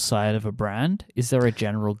anything outside of a brand? Is there a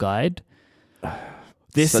general guide?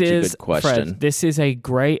 This Such is a good question. Fred, this is a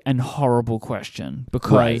great and horrible question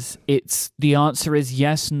because the answer is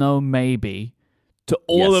yes, no, maybe to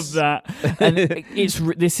all of that, and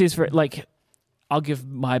this is like, I'll give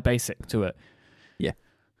my basic to it. Yeah.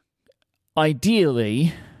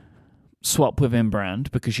 Ideally, swap within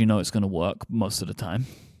brand because it's going to work most of the time.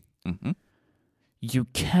 Mm-hmm. You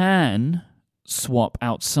can swap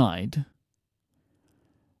outside,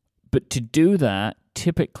 but to do that,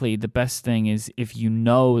 typically the best thing is if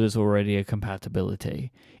there's already a compatibility.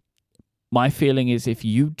 My feeling is if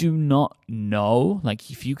you do not know, like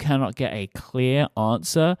if you cannot get a clear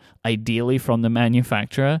answer, ideally from the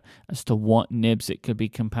manufacturer, as to what nibs it could be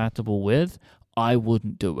compatible with, I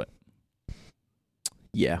wouldn't do it.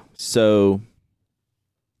 Yeah. So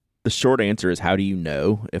the short answer is, how do you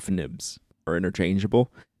know if nibs are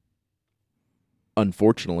interchangeable?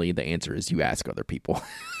 Unfortunately, the answer is you ask other people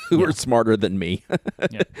who are smarter than me.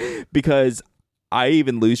 Because I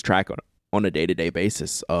even lose track on a day-to-day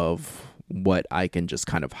basis of what I can just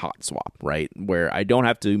kind of hot swap, right? Where I don't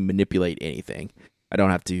have to manipulate anything. I don't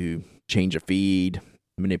have to change a feed,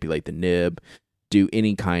 manipulate the nib, do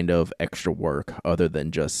any kind of extra work other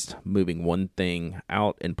than just moving one thing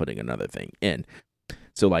out and putting another thing in.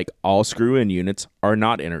 So like all screw-in units are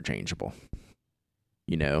not interchangeable.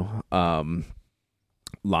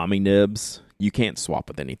 Lamy nibs, you can't swap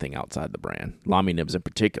with anything outside the brand. Lamy nibs in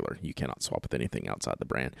particular, you cannot swap with anything outside the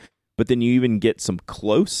brand. But then you even get some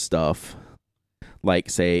close stuff, like,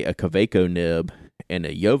 say, a Kaweco nib and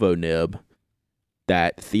a Yovo nib,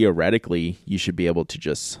 that theoretically you should be able to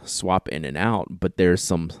just swap in and out, but there's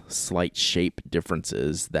some slight shape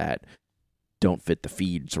differences that don't fit the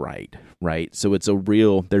feeds right? So it's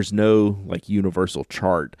there's no, like, universal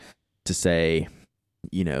chart to say,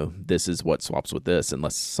 this is what swaps with this,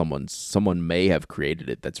 unless someone may have created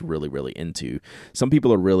it that's really, really into. Some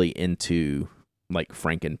people are really into, like,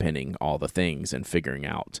 frankenpenning all the things and figuring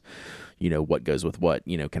out, what goes with what.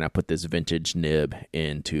 Can I put this vintage nib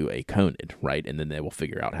into a conid, right? And then they will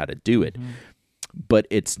figure out how to do it. Mm-hmm. But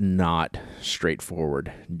it's not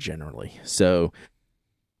straightforward generally. So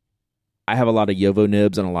I have a lot of Yovo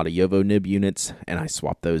nibs and a lot of Yovo nib units, and I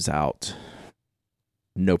swap those out.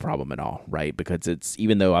 No problem at all, right? Because it's,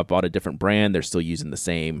 even though I bought a different brand, they're still using the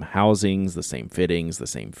same housings, the same fittings, the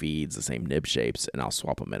same feeds, the same nib shapes, and I'll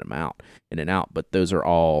swap them in and out. But those are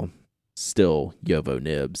all still Yovo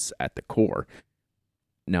nibs at the core.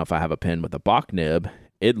 Now, if I have a pen with a Bach nib,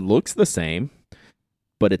 it looks the same,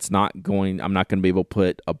 but I'm not going to be able to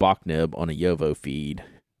put a Bach nib on a Yovo feed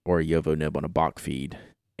or a Yovo nib on a Bach feed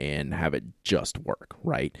and have it just work,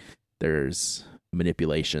 right? There's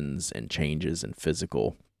manipulations and changes and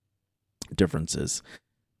physical differences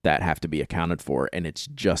that have to be accounted for, and it's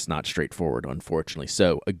just not straightforward, unfortunately.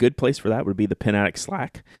 So a good place for that would be the Pen Addict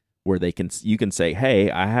Slack, where you can say,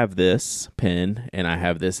 hey, I have this pen and I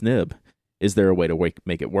have this nib. Is there a way to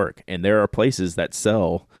make it work? And there are places that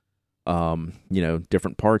sell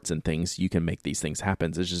different parts and things. You can make these things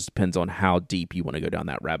happen. It just depends on how deep you want to go down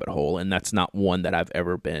that rabbit hole, and that's not one that I've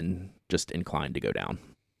ever been just inclined to go down.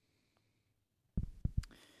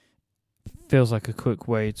 Feels like a quick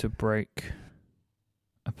way to break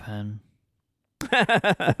a pen.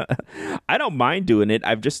 I don't mind doing it.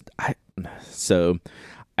 I just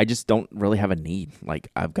don't really have a need. Like,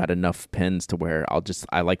 I've got enough pens to where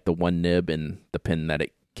I like the one nib and the pen that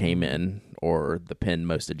it came in, or the pen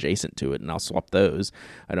most adjacent to it, and I'll swap those.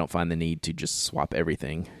 I don't find the need to just swap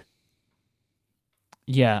everything.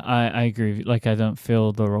 Yeah, I agree. Like, I don't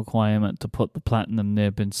feel the requirement to put the platinum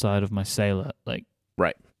nib inside of my Sailor. Like,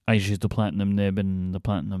 right. I use the platinum nib and the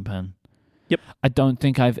platinum pen. Yep. I don't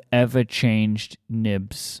think I've ever changed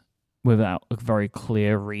nibs without a very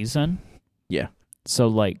clear reason. Yeah. So,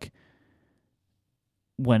 like,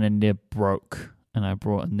 when a nib broke and I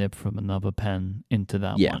brought a nib from another pen into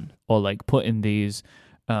that one, or like putting these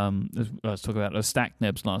I was talking about those stack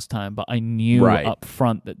nibs last time, but I knew up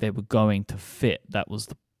front that they were going to fit. That was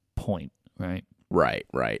the point, right? Right.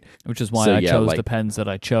 Which is why I chose the pens that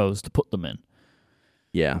I chose to put them in.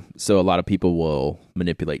 Yeah. So a lot of people will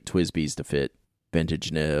manipulate TWSBIs to fit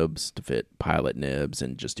vintage nibs, to fit pilot nibs,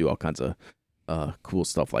 and just do all kinds of cool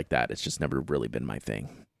stuff like that. It's just never really been my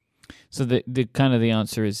thing. So the kind of the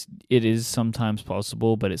answer is it is sometimes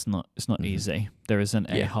possible, but it's not easy. There isn't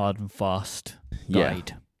a hard and fast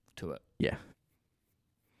guide to it. Yeah.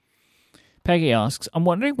 Peggy asks, I'm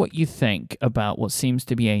wondering what you think about what seems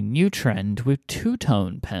to be a new trend with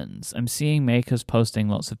two-tone pens. I'm seeing makers posting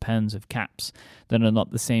lots of pens with caps that are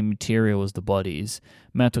not the same material as the bodies.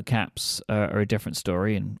 Metal caps are a different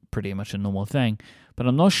story and pretty much a normal thing, but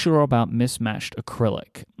I'm not sure about mismatched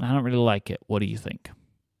acrylic. I don't really like it. What do you think?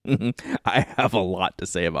 I have a lot to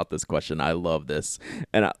say about this question. I love this,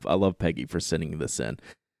 and I love Peggy for sending this in.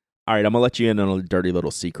 All right, I'm going to let you in on a dirty little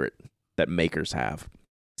secret that makers have.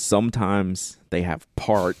 Sometimes they have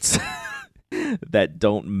parts that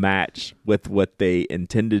don't match with what they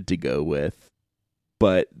intended to go with,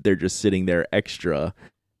 but they're just sitting there extra,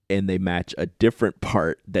 and they match a different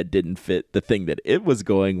part that didn't fit the thing that it was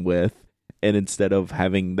going with, and instead of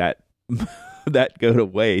having that that go to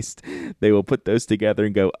waste, they will put those together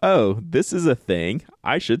and go, oh, this is a thing,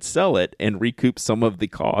 I should sell it and recoup some of the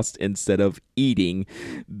cost instead of eating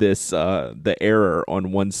this the error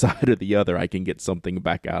on one side or the other. I can get something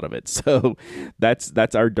back out of it. So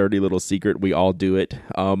that's our dirty little secret. We all do it.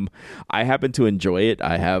 I happen to enjoy it.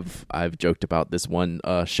 I've joked about this one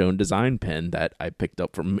Shown Design pen that I picked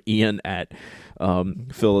up from Ian at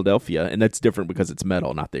Philadelphia, and that's different because it's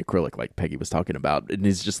metal, not the acrylic like Peggy was talking about. And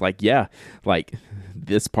he's just like, yeah, like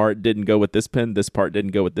this part didn't go with this pen, this part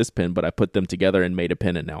didn't go with this pen, but I put them together and made a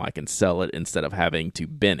pen, and now I can sell it instead of having to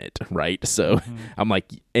bin it, right? So I'm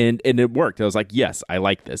like, and it worked. I was like, yes, I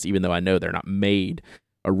like this, even though I know they're not made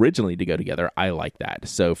originally to go together. I like that.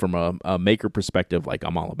 So from a maker perspective, like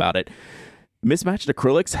I'm all about it. Mismatched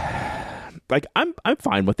acrylics, like I'm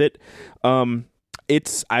fine with it.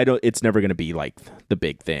 It's never going to be like the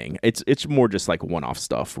big thing. It's more just like one-off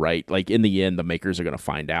stuff, right? Like in the end, the makers are going to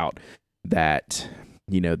find out that,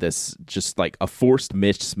 this just like a forced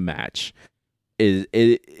mismatch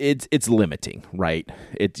it's limiting, right?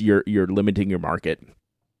 You're limiting your market.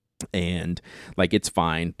 And like it's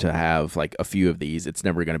fine to have like a few of these. It's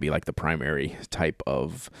never going to be like the primary type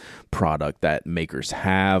of product that makers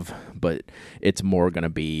have, but it's more going to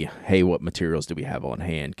be, hey, what materials do we have on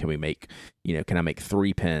hand? Can we make, can I make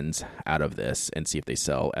 3 pens out of this and see if they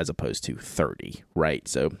sell, as opposed to 30, right?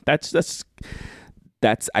 So that's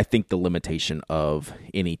I think the limitation of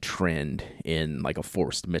any trend in like a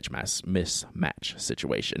forced mismatch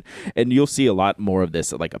situation. And you'll see a lot more of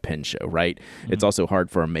this at like a pen show, right? Mm-hmm. It's also hard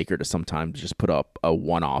for a maker to sometimes just put up a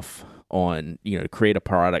one-off on, create a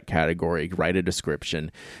product category, write a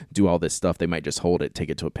description, do all this stuff. They might just hold it, take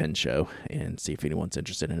it to a pen show, and see if anyone's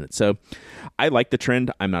interested in it. So I like the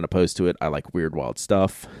trend. I'm not opposed to it. I like weird, wild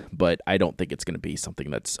stuff, but I don't think it's going to be something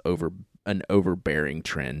that's an overbearing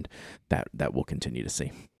trend that we'll continue to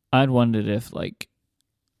see. I'd wondered if like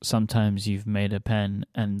sometimes you've made a pen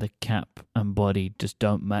and the cap and body just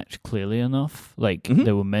don't match clearly enough, like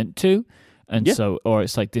they were meant to. And so, or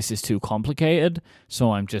it's like, this is too complicated,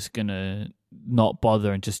 so I'm just going to not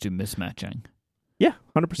bother and just do mismatching. Yeah,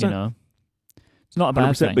 100%. It's not a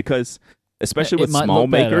bad thing. Because, especially with small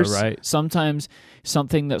makers. Better, right? Sometimes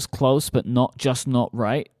something that's close but not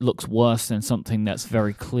right looks worse than something that's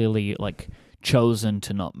very clearly like chosen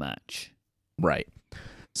to not match. Right.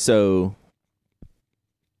 So,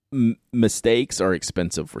 mistakes are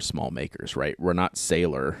expensive for small makers, right? We're not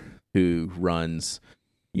Sailor, who runs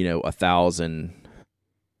 1,000,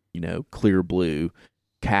 clear blue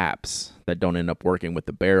caps that don't end up working with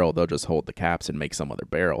the barrel. They'll just hold the caps and make some other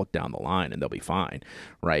barrel down the line, and they'll be fine,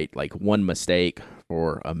 right? Like one mistake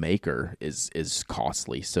for a maker is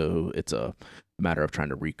costly. So it's a matter of trying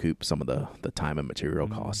to recoup some of the time and material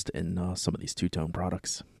cost in some of these two-tone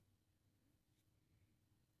products.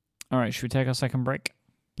 All right, should we take our second break?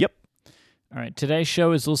 Yep. All right, today's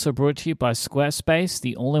show is also brought to you by Squarespace,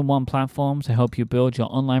 the all-in-one platform to help you build your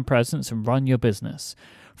online presence and run your business.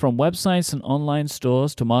 From websites and online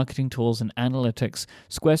stores to marketing tools and analytics,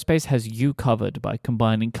 Squarespace has you covered by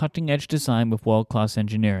combining cutting-edge design with world-class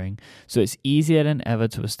engineering, so it's easier than ever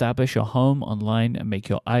to establish your home online and make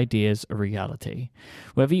your ideas a reality.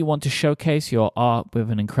 Whether you want to showcase your art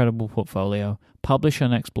with an incredible portfolio, publish your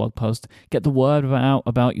next blog post, get the word out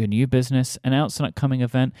about your new business, announce an upcoming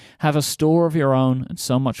event, have a store of your own, and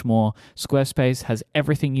so much more, Squarespace has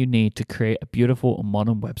everything you need to create a beautiful and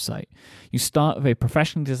modern website. You start with a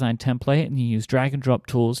professionally designed template and you use drag and drop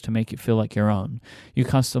tools to make it feel like your own. You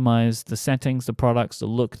customize the settings, the products, the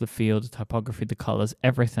look, the feel, the typography, the colors,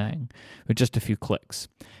 everything with just a few clicks.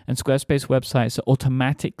 And Squarespace websites are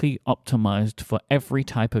automatically optimized for every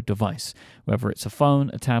type of device. Whether it's a phone,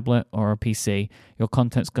 a tablet, or a PC, your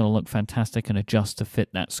content's going to look fantastic and adjust to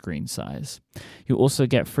fit that screen size. You also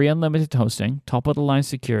get free unlimited hosting, top-of-the-line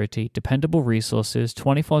security, dependable resources,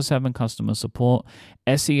 24/7 customer support,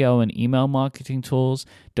 SEO and email marketing tools,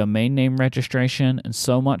 domain name registration, and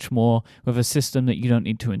so much more with a system that you don't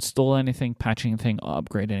need to install anything, patch anything, or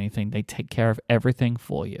upgrade anything. They take care of everything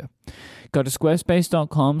for you. Go to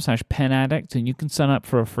squarespace.com/penaddict and you can sign up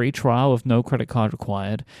for a free trial with no credit card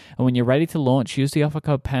required. And when you're ready to launch, use the offer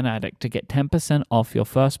code penaddict to get 10% off your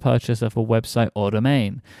first purchase of a website or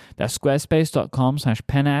domain. That's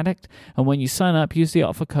squarespace.com/penaddict. And when you sign up, use the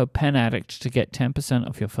offer code penaddict to get 10%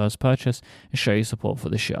 off your first purchase and show your support for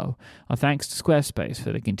the show. Our thanks to Squarespace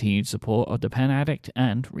for the continued support of the Pen Addict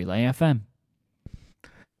and Relay FM.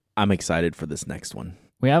 I'm excited for this next one.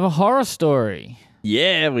 We have a horror story.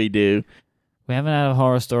 Yeah, we do. We haven't had a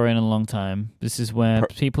horror story in a long time. This is where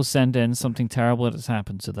people send in something terrible that has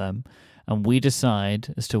happened to them, and we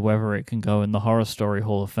decide as to whether it can go in the Horror Story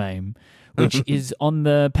Hall of Fame, which is on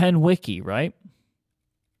the Pen Wiki, right?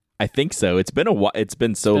 I think so. It's been a while. It's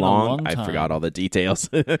been so long. I time. Forgot all the details.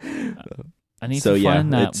 I need to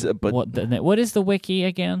find that. But what is the wiki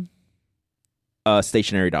again?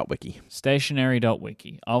 Stationary.wiki.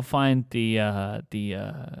 Stationary.wiki. I'll find the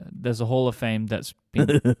there's a Hall of Fame that's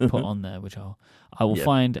been put on there, which I will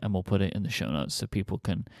find and we'll put it in the show notes so people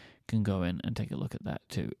can go in and take a look at that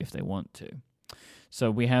too if they want to. So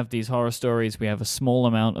we have these horror stories. We have a small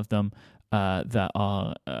amount of them that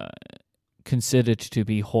are considered to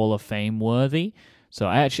be Hall of Fame worthy. So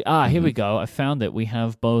I actually here we go. I found that we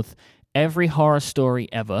have both every horror story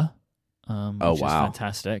ever. Which is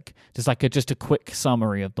fantastic. There's like just a quick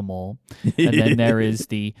summary of them all. And then there is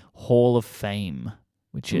the Hall of Fame,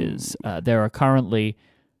 which is, there are currently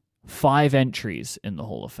 5 entries in the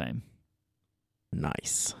Hall of Fame.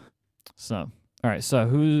 Nice. So, all right. So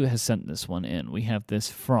who has sent this one in? We have this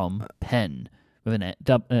from Pen with an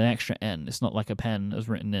extra N. It's not like a pen is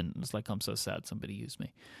written in. It's like, I'm so sad somebody used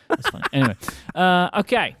me. That's funny. Anyway,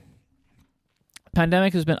 okay.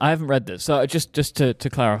 Pandemic has been... I haven't read this, so just to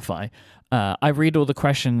clarify, I read all the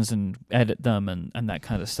questions and edit them and that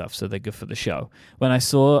kind of stuff, so they're good for the show. When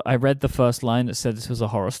I read the first line that said this was a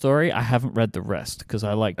horror story, I haven't read the rest, because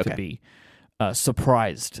I like to be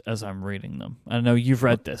surprised as I'm reading them. I know you've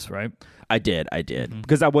read this, right? I did,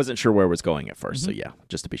 because I wasn't sure where it was going at first, so yeah,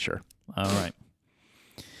 just to be sure. All right.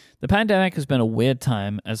 The pandemic has been a weird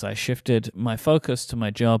time as I shifted my focus to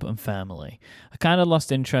my job and family. I kind of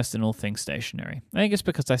lost interest in all things stationery. I think it's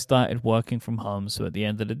because I started working from home, so at the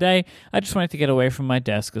end of the day, I just wanted to get away from my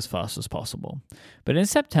desk as fast as possible. But in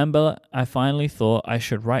September, I finally thought I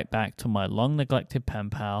should write back to my long-neglected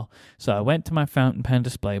pen pal, so I went to my fountain pen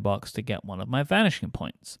display box to get one of my vanishing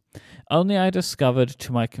points. Only I discovered,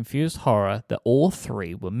 to my confused horror, that all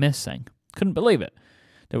 3 were missing. Couldn't believe it.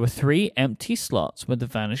 There were 3 empty slots where the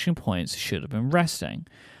vanishing points should have been resting.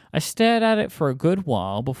 I stared at it for a good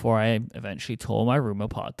while before I eventually tore my room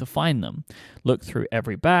apart to find them. Looked through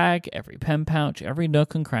every bag, every pen pouch, every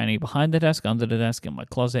nook and cranny, behind the desk, under the desk, in my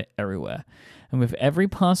closet, everywhere. And with every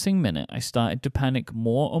passing minute, I started to panic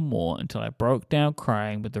more and more until I broke down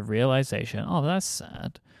crying with the realization, oh, that's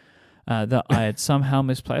sad, that I had somehow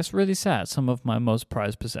misplaced. Really sad. Some of my most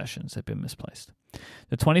prized possessions had been misplaced.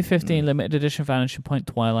 The 2015 limited edition Vanishing Point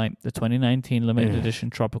Twilight, the 2019 limited edition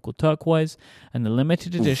Tropical Turquoise, and the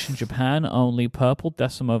limited edition Japan-only Purple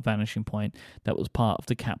Decimo Vanishing Point that was part of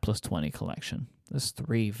the Cat Plus 20 collection. There's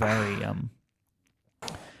 3 very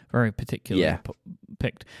particularly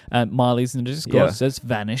picked. Marley's in the Discord says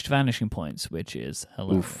vanished vanishing points, which is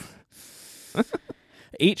hilarious.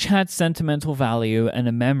 Each had sentimental value and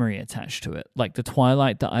a memory attached to it, like the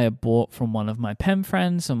Twilight that I had bought from one of my pen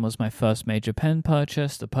friends and was my first major pen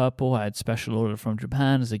purchase. The Purple I had special ordered from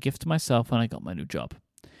Japan as a gift to myself when I got my new job.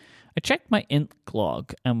 I checked my ink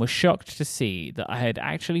log and was shocked to see that I had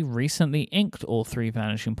actually recently inked all 3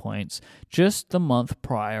 vanishing points just the month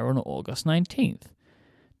prior on August 19th.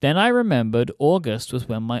 Then I remembered August was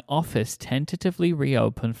when my office tentatively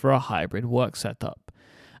reopened for a hybrid work setup.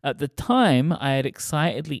 At the time, I had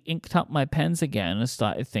excitedly inked up my pens again and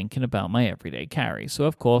started thinking about my everyday carry. So,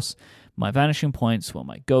 of course, my vanishing points were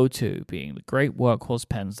my go-to, being the great workhorse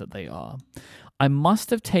pens that they are. I must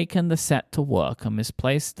have taken the set to work and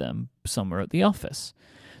misplaced them somewhere at the office.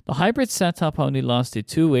 The hybrid setup only lasted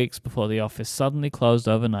 2 weeks before the office suddenly closed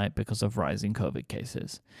overnight because of rising COVID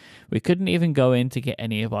cases. We couldn't even go in to get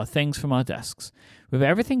any of our things from our desks. With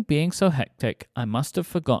everything being so hectic, I must have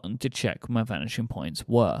forgotten to check where my vanishing points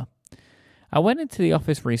were. I went into the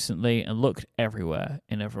office recently and looked everywhere,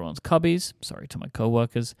 in everyone's cubbies, sorry to my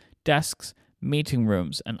coworkers, desks, meeting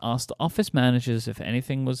rooms, and asked the office managers if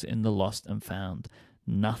anything was in the lost and found.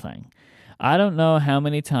 Nothing. I don't know how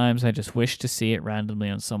many times I just wished to see it randomly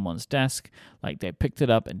on someone's desk, like they picked it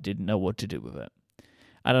up and didn't know what to do with it.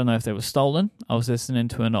 I don't know if they were stolen. I was listening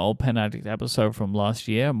to an old Pen Addict episode from last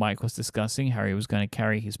year. Mike was discussing how he was going to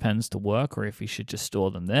carry his pens to work or if he should just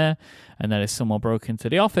store them there, and that if someone broke into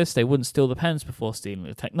the office, they wouldn't steal the pens before stealing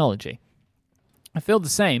the technology. I feel the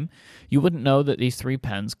same. You wouldn't know that these 3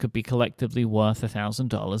 pens could be collectively worth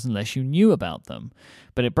 $1,000 unless you knew about them.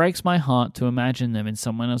 But it breaks my heart to imagine them in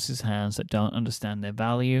someone else's hands that don't understand their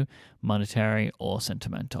value, monetary or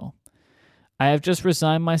sentimental. I have just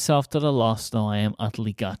resigned myself to the loss, though I am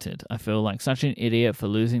utterly gutted. I feel like such an idiot for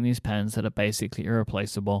losing these pens that are basically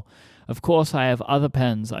irreplaceable. Of course, I have other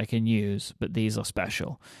pens I can use, but these are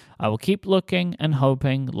special. I will keep looking and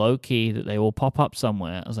hoping, low-key, that they will pop up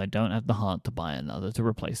somewhere, as I don't have the heart to buy another to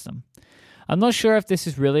replace them. I'm not sure if this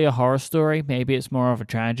is really a horror story, maybe it's more of a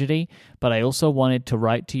tragedy, but I also wanted to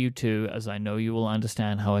write to you too, as I know you will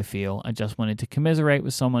understand how I feel. I just wanted to commiserate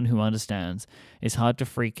with someone who understands. It's hard to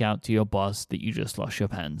freak out to your boss that you just lost your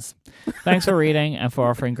pens. Thanks for reading and for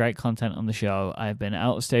offering great content on the show. I have been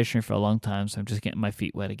out of stationery for a long time, so I'm just getting my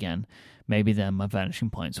feet wet again. Maybe then my vanishing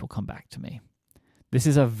points will come back to me. This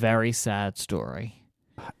is a very sad story.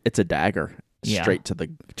 It's a dagger, Yeah. straight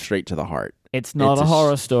to the heart. It's not a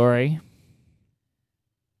horror story.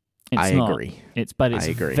 It's I not. agree. It's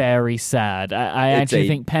agree. very sad. I actually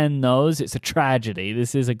think Penn knows it's a tragedy.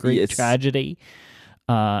 This is a Greek tragedy.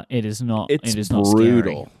 It is not. It's it is brutal. Not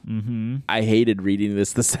scary. Mm-hmm. I hated reading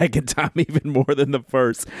this the second time even more than the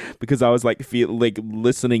first because I was like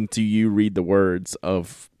listening to you read the words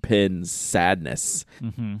of Penn's sadness.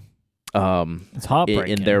 Mm-hmm. It's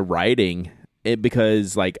heartbreaking in their writing.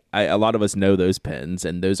 Because like a lot of us know those pens,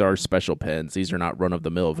 and those are special pens. These are not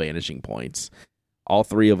run-of-the-mill vanishing points. All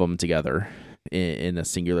 3 of them together in a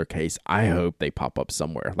singular case. I hope they pop up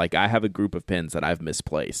somewhere. Like I have a group of pens that I've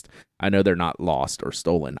misplaced. I know they're not lost or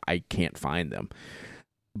stolen. I can't find them.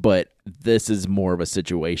 But this is more of a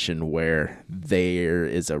situation where there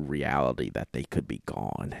is a reality that they could be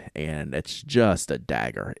gone, and it's just a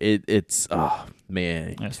dagger. It's oh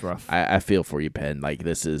man, that's rough. I feel for you, Penn. Like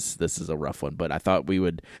this is a rough one. But I thought we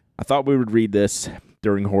would read this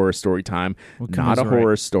during horror story time. Not a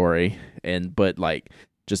horror story, but like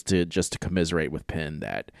just to commiserate with Penn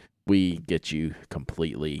that we get you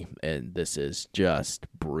completely, and this is just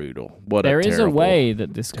brutal. There is a way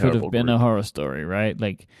that this could have been a horror story, right?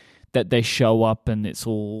 Like that they show up and it's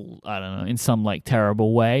all, I don't know, in some like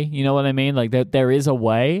terrible way. You know what I mean? Like there is a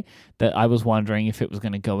way that I was wondering if it was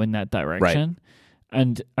going to go in that direction. Right.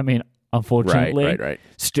 And I mean, unfortunately,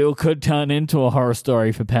 still could turn into a horror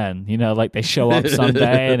story for Penn. You know, like they show up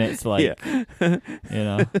someday and it's like, you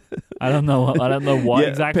know, I don't know what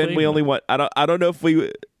exactly. Penn, we only want. I don't know if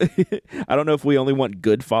we. I don't know if we only want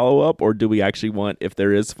good follow up, or do we actually want, if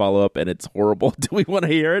there is follow up and it's horrible, do we want to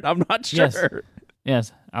hear it? I'm not sure.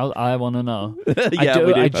 Yes, I want to know. Yeah,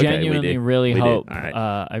 we do. I genuinely really hope. Right.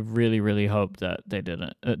 I really hope that they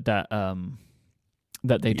didn't. That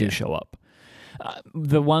they do show up.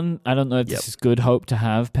 The one, I don't know if this is good hope to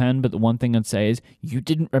have, Penn, but the one thing I'd say is you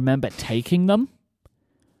didn't remember taking them.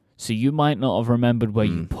 So you might not have remembered where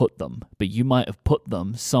you put them, but you might have put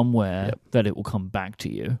them somewhere that it will come back to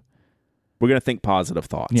you. We're going to think positive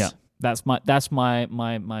thoughts. Yeah. That's my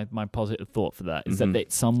positive thought for that, is that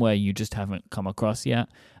it's somewhere you just haven't come across yet,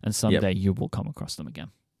 and someday you will come across them again.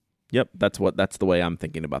 Yep, that's the way I'm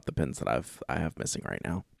thinking about the pins that I have missing right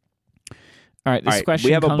now. All right, this question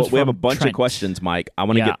we have a bunch Trent. of questions, Mike. I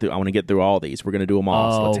want to get through all these. We're going to do them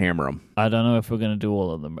all, so let's hammer them. I don't know if we're going to do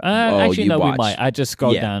all of them. Actually, no, we might. I just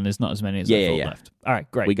scrolled down. There's not as many as I thought left. All right,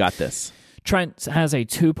 great. We got this. Trent has a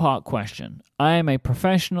 2-part question. I am a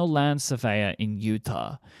professional land surveyor in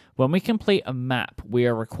Utah. When we complete a map, we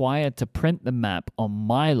are required to print the map on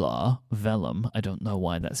mylar, vellum, I don't know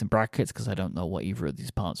why that's in brackets because I don't know what either of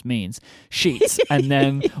these parts means, sheets, and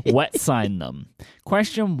then wet sign them.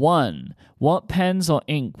 Question 1. What pens or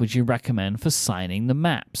ink would you recommend for signing the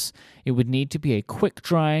maps? It would need to be a quick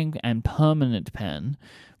drying and permanent pen.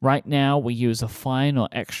 Right now, we use a fine or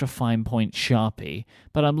extra fine point Sharpie,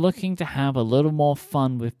 but I'm looking to have a little more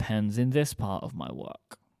fun with pens in this part of my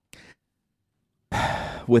work.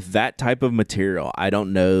 With that type of material, I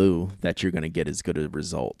don't know that you're going to get as good of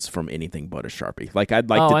results from anything but a Sharpie. Like, I'd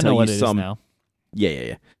like to tell you some. Now.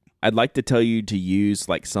 Yeah. I'd like to tell you to use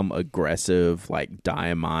like some aggressive, like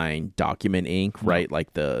diamine document ink, right?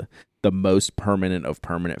 Like the most permanent of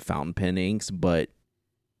permanent fountain pen inks, but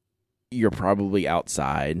you're probably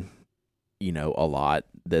outside, a lot.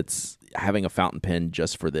 That's having a fountain pen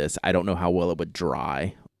just for this. I don't know how well it would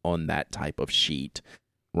dry on that type of sheet,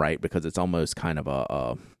 right? Because it's almost kind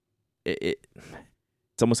of it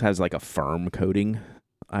almost has like a firm coating,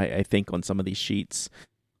 I think, on some of these sheets.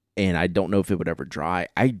 And I don't know if it would ever dry.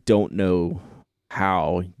 I don't know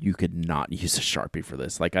how you could not use a Sharpie for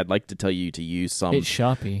this. Like, I'd like to tell you to use some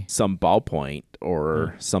ballpoint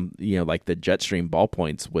or some, like the Jetstream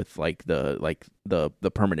ballpoints with like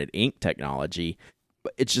the permanent ink technology,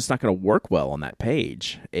 but it's just not going to work well on that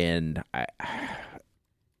page. And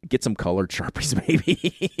get some colored Sharpies,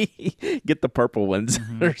 maybe. Get the purple ones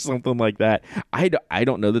or something like that. I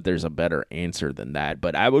don't know that there's a better answer than that,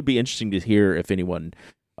 but I would be interesting to hear if anyone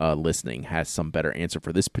listening has some better answer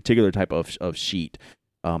for this particular type of sheet.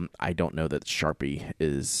 I don't know that Sharpie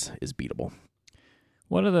is beatable.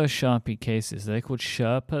 What are those Sharpie cases? Are they called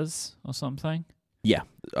Sherpas or something? Yeah,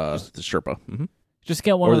 the Sherpa. Mm-hmm. Just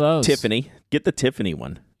get one of those. Tiffany. Get the Tiffany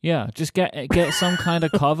one. Yeah, just get some kind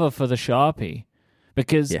of cover for the Sharpie.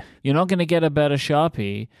 Because you're not going to get a better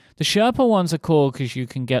Sharpie. The Sherpa ones are cool because you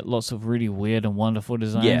can get lots of really weird and wonderful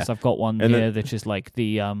designs. Yeah. I've got one here that's just like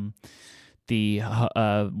the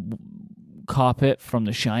carpet from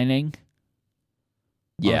The Shining.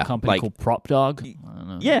 Yeah, a company called Prop Dog.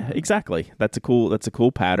 Yeah, exactly. That's a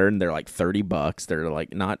cool pattern. They're like $30. They're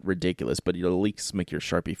like not ridiculous, but it'll at least make your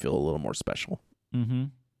Sharpie feel a little more special. Mm-hmm.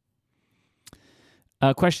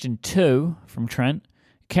 Question 2 from Trent.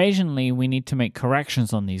 Occasionally, we need to make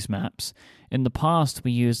corrections on these maps. In the past,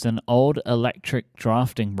 we used an old electric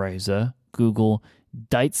drafting razor. Google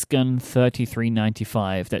Deitzgen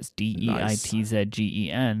 3395. That's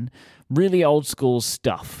Deitzgen. Really old school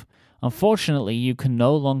stuff. Unfortunately, you can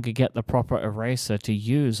no longer get the proper eraser to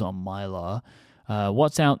use on Mylar.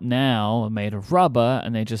 What's out now are made of rubber,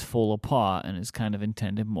 and they just fall apart, and it's kind of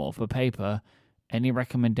intended more for paper. Any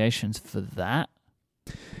recommendations for that?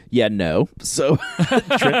 Yeah, no. So,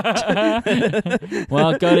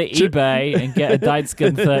 well, go to eBay and get a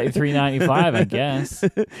Deitzgen 3395, I guess.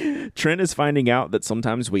 Trent is finding out that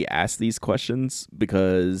sometimes we ask these questions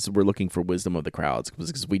because we're looking for wisdom of the crowds,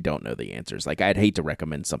 because we don't know the answers. Like, I'd hate to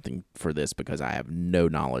recommend something for this because I have no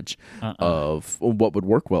knowledge of what would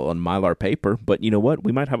work well on Mylar paper. But you know what?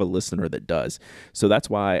 We might have a listener that does. So that's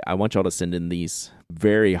why I want y'all to send in these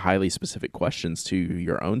very highly specific questions to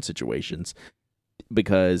your own situations.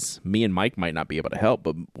 Because me and Mike might not be able to help,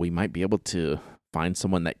 but we might be able to find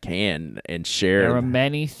someone that can and share. There are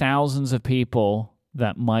many thousands of people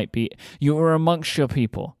that might be. You are amongst your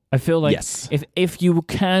people. I feel like if you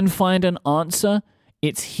can find an answer,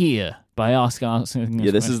 it's here by answering this question.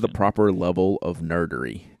 This is the proper level of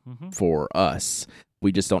nerdery for us.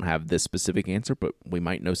 We just don't have this specific answer, but we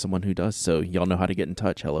might know someone who does. So y'all know how to get in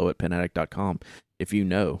touch. hello@penaddict.com if you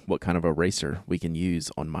know what kind of eraser we can use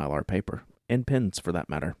on Mylar paper. And pens, for that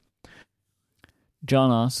matter.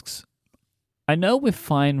 John asks, I know with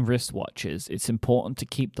fine wristwatches, it's important to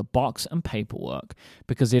keep the box and paperwork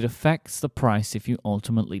because it affects the price if you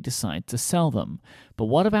ultimately decide to sell them. But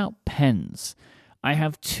what about pens? I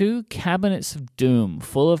have 2 cabinets of doom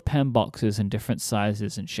full of pen boxes in different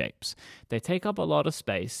sizes and shapes. They take up a lot of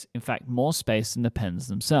space, in fact more space than the pens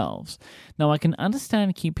themselves. Now I can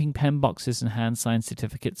understand keeping pen boxes and hand-signed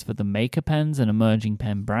certificates for the maker pens and emerging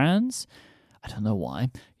pen brands. I don't know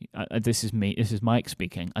why. This is Mike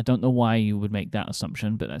speaking. I don't know why you would make that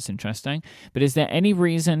assumption, but that's interesting. But is there any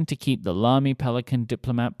reason to keep the Lamy, Pelican,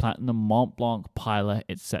 Diplomat, Platinum, Mont Blanc, Pilot,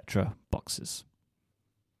 etc. boxes?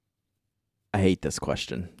 I hate this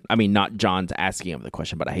question. I mean, not John's asking him the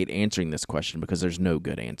question, but I hate answering this question because there's no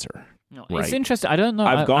good answer. No, right? It's interesting. I don't know.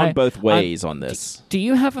 I've gone both ways on this. Do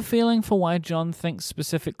you have a feeling for why John thinks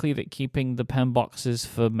specifically that keeping the pen boxes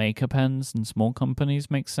for maker pens and small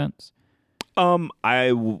companies makes sense?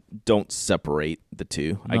 Don't separate the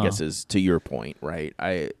two. No. I guess is to your point, right?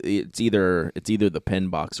 It's either the pen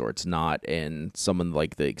box or it's not. And some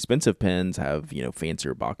like the expensive pens have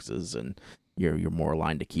fancier boxes, and you're more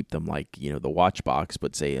aligned to keep them like the watch box.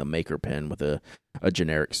 But say a maker pen with a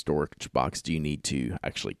generic storage box, do you need to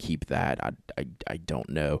actually keep that? I don't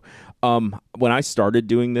know. When I started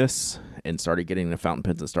doing this and started getting the fountain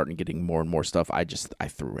pens and started getting more and more stuff, I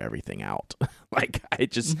threw everything out. Like I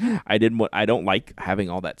don't like having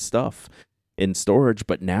all that stuff in storage,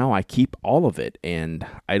 but now I keep all of it, and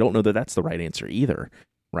I don't know that that's the right answer either.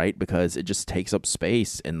 right? Because it just takes up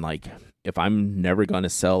space. And like, if I'm never going to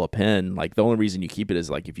sell a pen, like the only reason you keep it is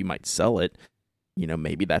like if you might sell it, you know,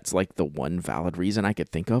 maybe that's like the one valid reason I could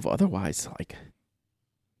think of. Otherwise, like,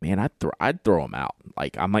 man, I'd throw them out.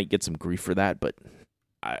 Like, I might get some grief for that, but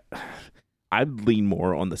I'd lean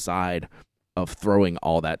more on the side of throwing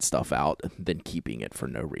all that stuff out than keeping it for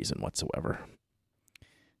no reason whatsoever.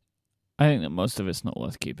 I think that most of it's not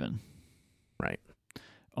worth keeping. Right.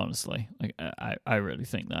 Honestly, like I really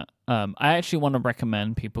think that. I actually want to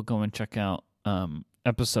recommend people go and check out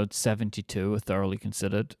episode 72 of Thoroughly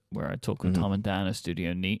Considered, where I talk with Tom and Dan at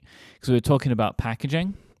Studio Neat, because we were talking about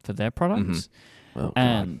packaging for their products. Oh,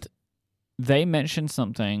 and they mentioned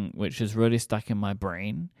something which is really stuck in my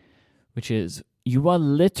brain, which is you are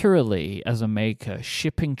literally, as a maker,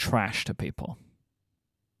 shipping trash to people.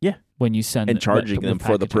 Yeah. When you send and charging them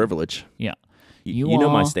for the privilege. Yeah. You know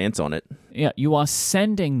my stance on it. Yeah, you are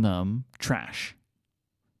sending them trash.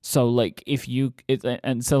 So like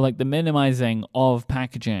the minimizing of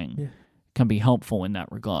packaging can be helpful in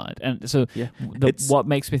that regard. And so what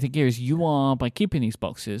makes me think here is you are, by keeping these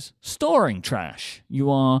boxes, storing trash. You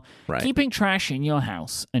are keeping trash in your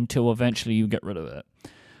house until eventually you get rid of it.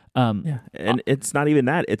 And it's not even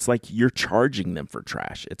that. It's like you're charging them for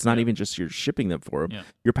trash. It's not even just you're shipping them for them. Yeah.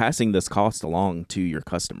 You're passing this cost along to your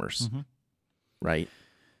customers. Right.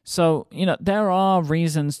 So, you know, there are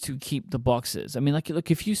reasons to keep the boxes. I mean, like, look,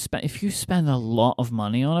 if you spend a lot of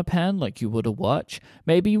money on a pen, like you would a watch,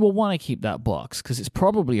 maybe you will want to keep that box because it's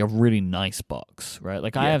probably a really nice box, right?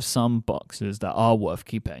 Like, I have some boxes that are worth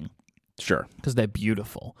keeping. Sure. Because they're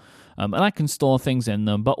beautiful. And I can store things in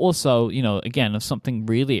them. But also, you know, again, if something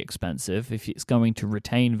really expensive, if it's going to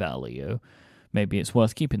retain value, maybe it's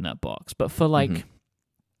worth keeping that box. But for, like,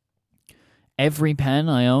 every pen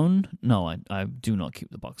I own, no, I do not keep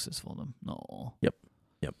the boxes for them. No. Yep.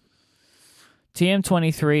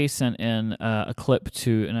 TM23 sent in a clip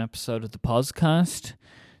to an episode of the podcast,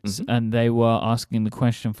 and they were asking the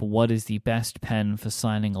question for what is the best pen for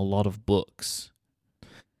signing a lot of books.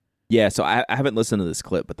 Yeah, so I haven't listened to this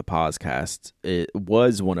clip, but the podcast, it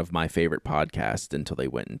was one of my favorite podcasts until they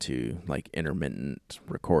went into like intermittent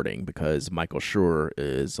recording because Michael Schur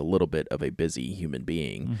is a little bit of a busy human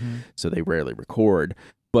being, so they rarely record.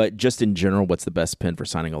 But just in general, what's the best pen for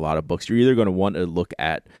signing a lot of books? You're either going to want to look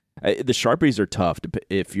at the Sharpies are tough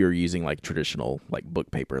if you're using like traditional like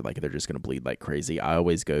book paper, like they're just going to bleed like crazy. I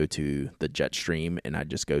always go to the Jetstream, and I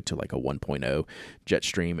just go to like a 1.0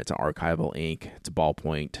 Jetstream. It's an archival ink. It's a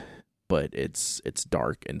ballpoint, but it's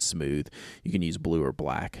dark and smooth. You can use blue or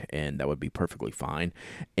black, and that would be perfectly fine.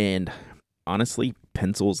 And honestly,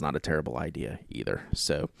 pencil is not a terrible idea either.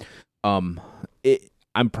 So I'm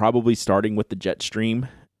probably starting with the Jetstream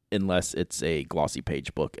unless it's a glossy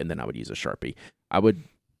page book, and then I would use a Sharpie. I would,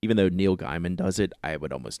 even though Neil Gaiman does it, I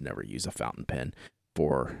would almost never use a fountain pen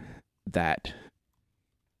for that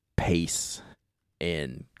pace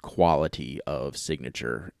and quality of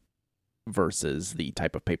signature versus the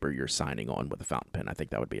type of paper you're signing on with a fountain pen. I think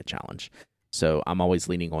that would be a challenge. So I'm always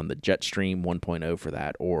leaning on the Jetstream 1.0 for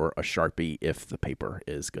that, or a Sharpie if the paper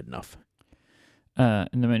is good enough. And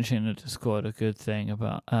they mentioned in the Discord a good thing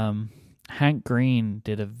about Hank Green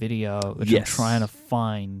did a video which I'm trying to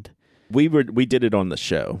find. We did it on the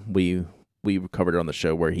show. We covered it on the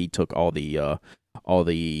show where he took all the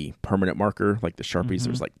permanent marker, like the Sharpies.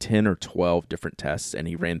 There was like 10 or 12 different tests, and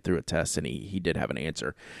he ran through a test, and he did have an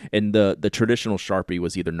answer. And the traditional Sharpie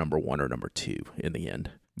was either number 1 or number 2 in the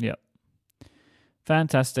end. Yep.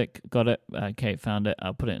 Fantastic. Got it. Kate found it.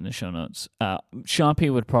 I'll put it in the show notes.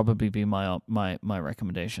 Sharpie would probably be my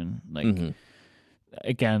recommendation. Like,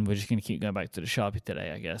 again, we're just going to keep going back to the Sharpie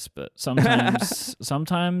today, I guess. But sometimes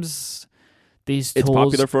these tools, it's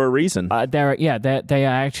popular for a reason. They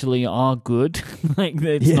actually are good. Like,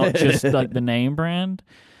 it's not just like the name brand.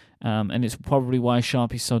 And it's probably why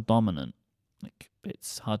Sharpie's so dominant. Like,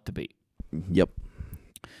 it's hard to beat. Yep.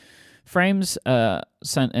 Frames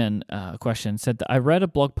sent in a question, said that I read a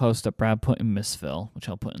blog post that Brad put in Missville, which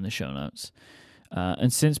I'll put in the show notes.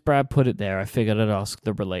 And since Brad put it there, I figured I'd ask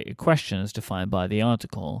the related questions defined by the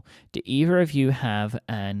article. Do either of you have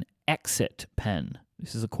an exit pen?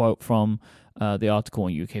 This is a quote from the article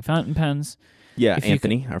on UK Fountain Pens. Yeah,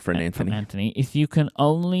 Anthony, our friend Anthony. Anthony, if you can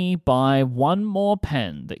only buy one more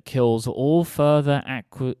pen that kills all further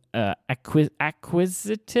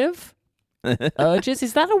acquisitive urges,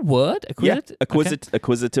 is that a word?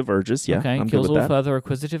 Acquisitive urges. Yeah, okay. I'm Kills good with all that. further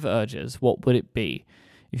acquisitive urges. What would it be?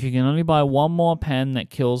 If you can only buy one more pen that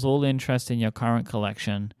kills all interest in your current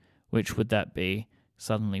collection, which would that be?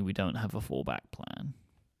 Suddenly, we don't have a fallback plan.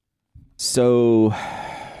 So,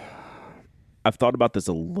 I've thought about this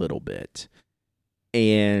a little bit,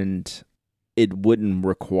 and it wouldn't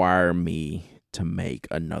require me to make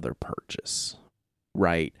another purchase,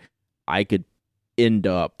 right? I could end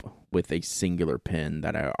up with a singular pen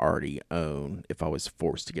that I already own if I was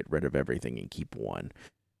forced to get rid of everything and keep one.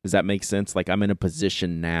 Does that make sense? Like, I'm in a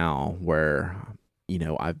position now where,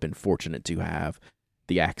 I've been fortunate to have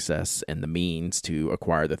the access and the means to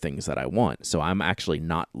acquire the things that I want. So I'm actually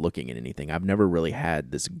not looking at anything. I've never really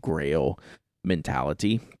had this grail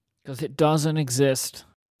mentality. Because it doesn't exist.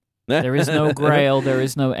 There is no grail. There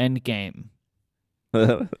is no end game.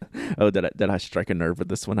 Oh, did I strike a nerve with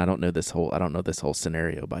this one? I don't know this whole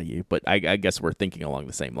scenario by you, but I guess we're thinking along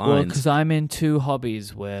the same lines. Well, because I'm in two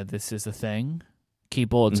hobbies where this is a thing: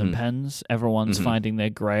 keyboards and pens. Everyone's finding their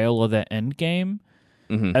grail or their end game,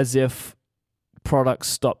 as if products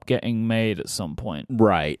stop getting made at some point.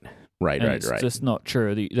 Right. It's just not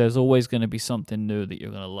true. There's always going to be something new that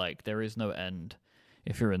you're going to like. There is no end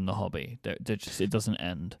if you're in the hobby. It doesn't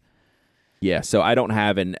end. Yeah, so I don't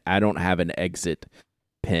have an exit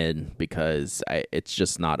pen because it's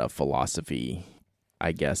just not a philosophy,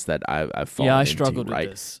 I guess, that I've fallen into. Yeah, I struggled with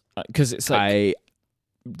this because it's like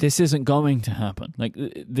this isn't going to happen. Like,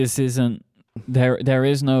 this isn't there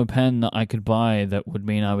is no pen that I could buy that would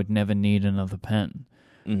mean I would never need another pen.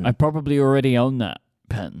 I probably already own that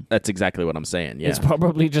pen. That's exactly what I'm saying. Yeah, it's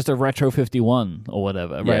probably just a Retro 51 or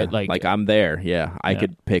whatever, yeah, right? Like I'm there. Yeah, I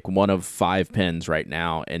could pick one of 5 pens right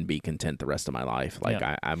now and be content the rest of my life. Like,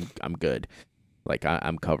 I'm good. Like,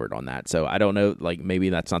 I'm covered on that. So I don't know. Like, maybe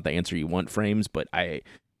that's not the answer you want, Frames. But I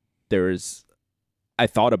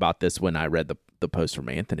thought about this when I read the post from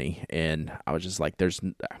Anthony, and I was just like, there's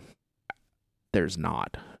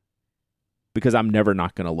not, because I'm never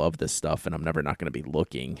not going to love this stuff, and I'm never not going to be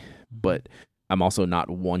looking, but I'm also not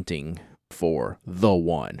wanting for the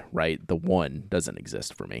one, right? The one doesn't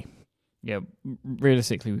exist for me. Yeah,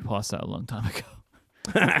 realistically, we passed that a long time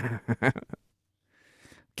ago.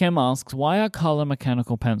 Kim asks, why are color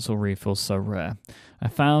mechanical pencil refills so rare? I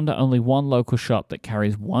found only one local shop that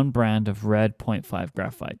carries one brand of red 0.5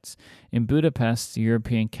 graphites. In Budapest, the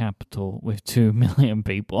European capital with 2 million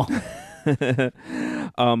people.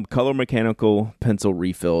 Color mechanical pencil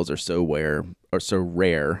refills are so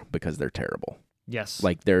rare because they're terrible. Yes.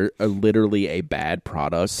 Like, they're literally a bad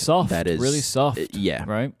product. Soft. That is really soft. Yeah.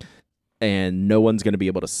 Right? And no one's going to be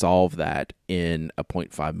able to solve that in a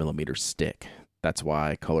 0.5 millimeter stick. That's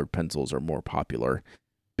why colored pencils are more popular,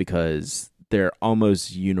 because they're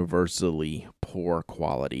almost universally poor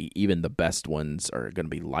quality. Even the best ones are going to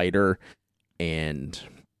be lighter and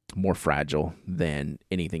more fragile than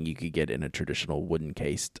anything you could get in a traditional wooden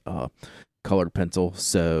cased colored pencil.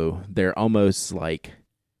 So they're almost like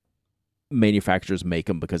manufacturers make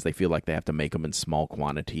them because they feel like they have to make them in small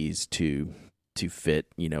quantities to fit,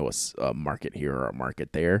 a market here or a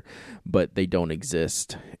market there, but they don't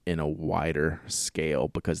exist in a wider scale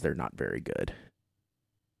because they're not very good.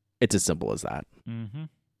 It's as simple as that.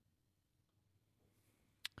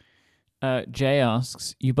 Jay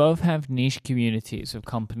asks, you both have niche communities of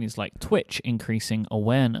companies like Twitch increasing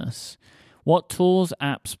awareness. What tools,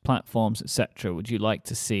 apps, platforms, etc. would you like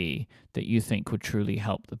to see that you think would truly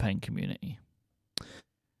help the pen community?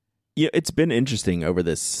 Yeah, it's been interesting over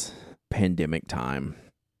this pandemic time,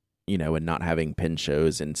 and not having pen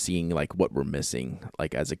shows and seeing like what we're missing,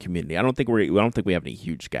 like, as a community. I don't think we have any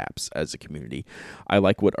huge gaps as a community. I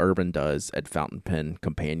like what Urban does at Fountain Pen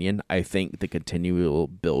Companion. I think the continual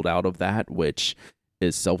build out of that, which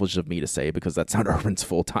is selfish of me to say because that's not Urban's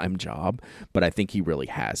full-time job, but I think he really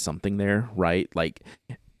has something there, right? Like,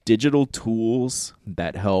 digital tools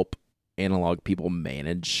that help analog people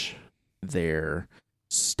manage their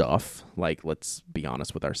stuff. Like, let's be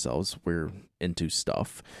honest with ourselves, we're into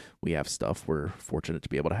stuff, we have stuff, we're fortunate to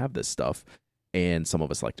be able to have this stuff, and some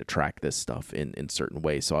of us like to track this stuff in certain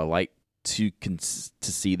ways. So I like to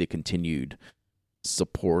see the continued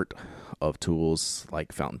support of tools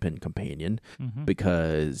like Fountain Pen Companion,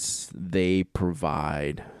 because they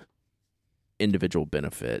provide individual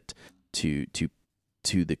benefit to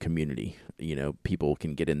the community. People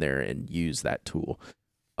can get in there and use that tool.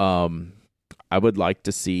 I would like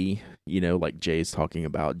to see, like Jay's talking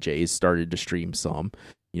about, Jay's started to stream some.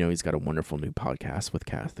 He's got a wonderful new podcast with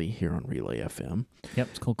Kathy here on Relay FM. Yep,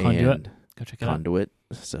 it's called Conduit. Go check it out. Conduit.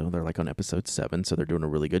 So they're like on episode 7, so they're doing a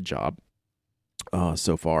really good job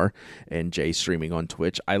so far. And Jay's streaming on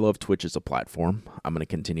Twitch. I love Twitch as a platform. I'm going to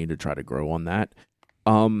continue to try to grow on that.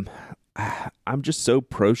 I'm just so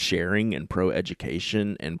pro sharing and pro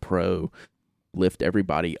education and pro lift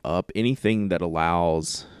everybody up. Anything that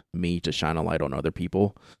allows me to shine a light on other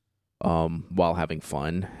people while having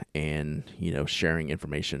fun and sharing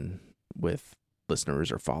information with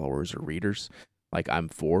listeners or followers or readers. like I'm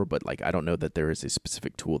for, but like I don't know that there is a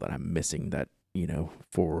specific tool that I'm missing that,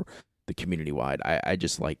 for the community wide. I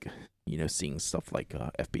just like, seeing stuff like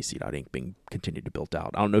FBC.Inc. being continued to build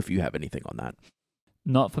out. I don't know if you have anything on that.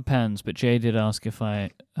 Not for pens, but Jay did ask if a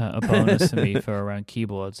bonus to me for around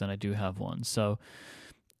keyboards, and I do have one. So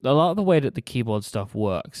a lot of the way that the keyboard stuff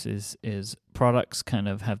works is products kind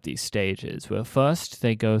of have these stages where first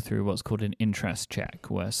they go through what's called an interest check,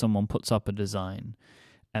 where someone puts up a design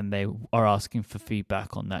and they are asking for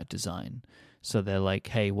feedback on that design. So they're like,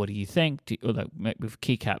 hey, what do you think? Or like with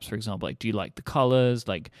keycaps, for example, like, do you like the colors?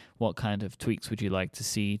 Like, what kind of tweaks would you like to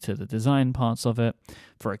see to the design parts of it?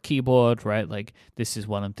 For a keyboard, right? Like, this is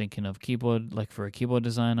what I'm thinking of keyboard, like for a keyboard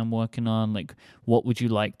design I'm working on. Like, what would you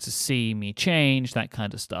like to see me change? That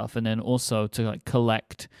kind of stuff. And then also to like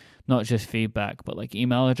collect not just feedback, but like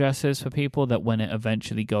email addresses for people that when it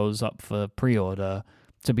eventually goes up for pre-order,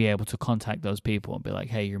 to be able to contact those people and be like,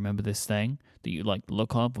 hey, you remember this thing that you like the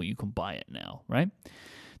look of? Well, you can buy it now, right?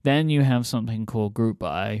 Then you have something called group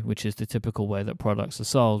buy, which is the typical way that products are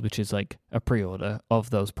sold, which is like a pre-order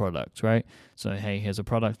of those products, right? So, hey, here's a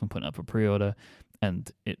product, I'm putting up a pre-order,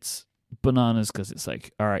 and it's bananas because it's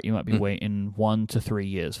like, all right, you might be waiting 1 to 3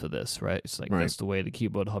 years for this, right? It's like, that's the way the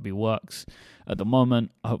keyboard hobby works at the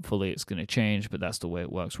moment. Hopefully it's going to change, but that's the way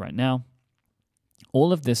it works right now.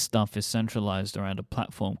 All of this stuff is centralized around a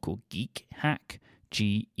platform called GeekHack,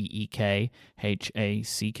 GeekHack,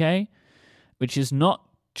 which is not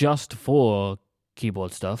just for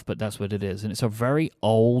keyboard stuff, but that's what it is. And it's a very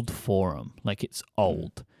old forum. Like, it's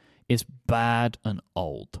old. It's bad and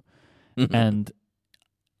old. And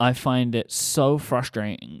I find it so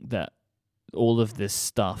frustrating that all of this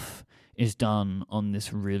stuff is done on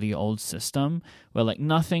this really old system where like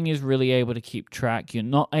nothing is really able to keep track. You're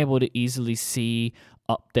not able to easily see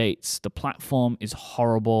updates. The platform is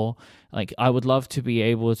horrible. Like, I would love to be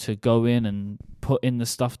able to go in and put in the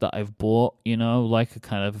stuff that I've bought, like a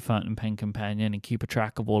kind of a fountain pen companion, and keep a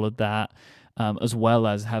track of all of that, as well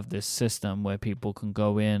as have this system where people can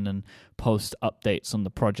go in and post updates on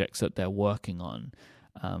the projects that they're working on.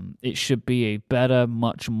 It should be a better,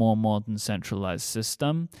 much more modern, centralized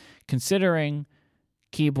system. Considering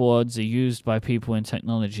keyboards are used by people in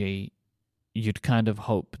technology, you'd kind of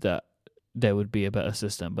hope that there would be a better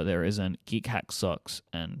system, but there isn't. GeekHack sucks,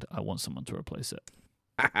 and I want someone to replace it.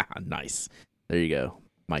 Nice. There you go.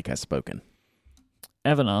 Mike has spoken.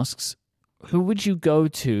 Evan asks, who would you go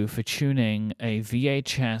to for tuning a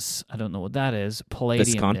VHS, I don't know what that is,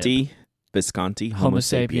 Palladium nib? Visconti Homo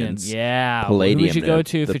sapiens. Yeah. Palladium Who would you go nib,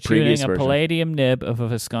 to for tuning a Palladium nib of a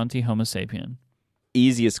Visconti Homo sapien?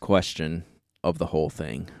 Easiest question of the whole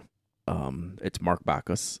thing. It's Mark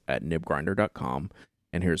Bacchus at nibgrinder.com,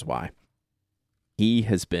 and here's why. He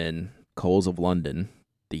has been Coles of London,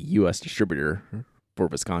 the U.S. distributor for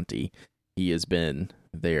Visconti. He has been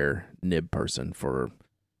their nib person for,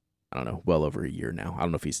 I don't know, well over a year now. I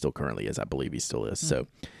don't know if he still currently is. I believe he still is. So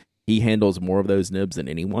he handles more of those nibs than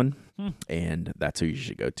anyone, and that's who you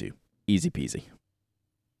should go to. Easy peasy.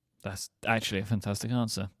 That's actually a fantastic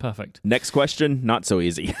answer. Perfect. Next question, not so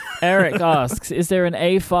easy. Eric asks, is there an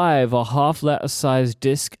A5 or half-letter size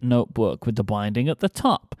disc notebook with the binding at the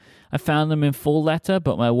top? I found them in full letter,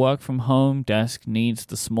 but my work-from-home desk needs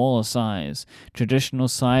the smaller size. Traditional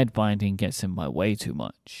side binding gets in my way too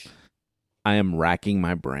much. I am racking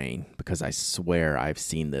my brain because I swear I've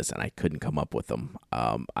seen this and I couldn't come up with them.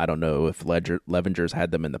 I don't know if Levinger's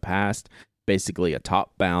had them in the past. Basically a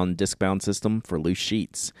top-bound, disc-bound system for loose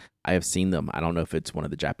sheets. I have seen them. I don't know if it's one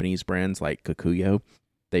of the Japanese brands like Kokuyo.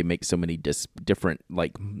 They make so many different,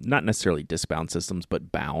 like, not necessarily disc-bound systems,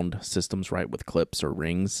 but bound systems, right, with clips or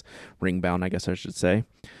rings. Ring-bound, I guess I should say.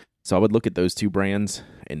 So I would look at those two brands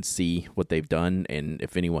and see what they've done, and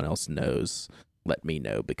if anyone else knows, let me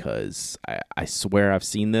know, because I swear I've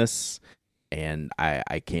seen this, and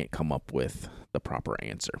I can't come up with the proper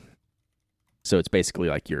answer. So it's basically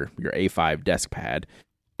like your A5 desk pad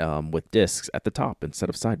with discs at the top instead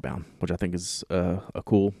of sidebound, which I think is a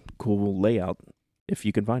cool layout if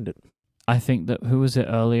you can find it. I think that, who was it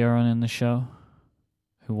earlier on in the show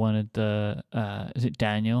who wanted the, is it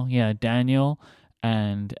Daniel? Yeah, Daniel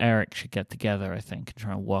and Eric should get together, I think, and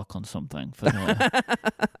try and work on something for the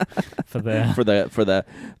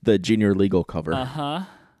the junior legal cover. Uh-huh.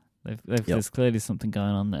 There's clearly something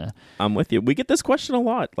going on there. I'm with you. We get this question a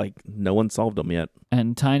lot. Like, no one solved them yet.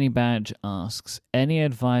 And Tiny Badge asks, any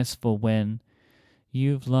advice for when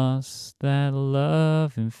you've lost that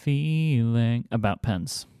love and feeling about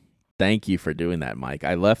pens? Thank you for doing that, Mike.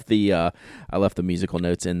 I left the musical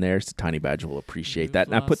notes in there, so Tiny Badge will appreciate that.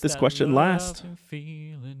 And I put this question last. And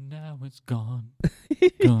feeling, now it's gone,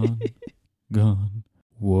 gone, gone.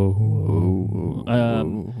 Whoa.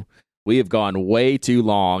 We have gone way too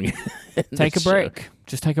long. Take a break.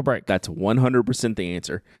 Just take a break. That's 100% the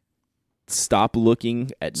answer. Stop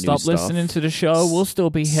looking at new stuff. Stop listening to the show. We'll still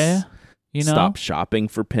be here. You know? Stop shopping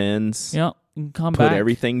for pens. Yep. Come back. Put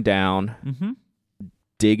everything down. Mm-hmm.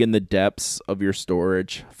 Dig in the depths of your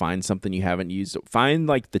storage. Find something you haven't used. Find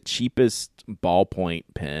like the cheapest ballpoint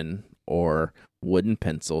pen or wooden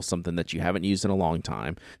pencil, something that you haven't used in a long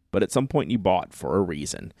time, but at some point you bought for a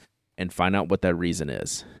reason, and find out what that reason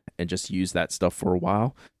is, and just use that stuff for a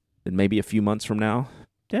while. Then maybe a few months from now,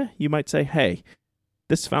 you might say, hey,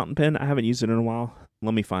 this fountain pen, I haven't used it in a while.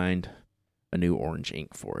 Let me find a new orange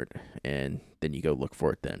ink for it. And then you go look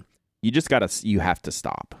for it then. You have to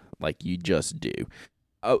stop. Like, you just do.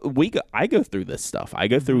 I go through this stuff. I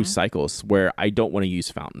go through cycles where I don't want to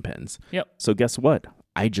use fountain pens. Yep. So guess what?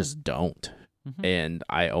 I just don't. Mm-hmm. And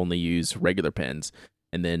I only use regular pens.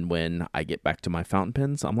 And then when I get back to my fountain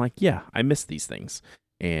pens, I'm like, yeah, I miss these things.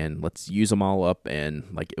 And let's use them all up. And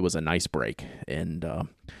like, it was a nice break. And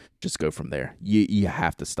just go from there. You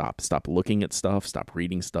have to stop. Stop looking at stuff. Stop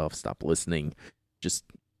reading stuff. Stop listening. Just,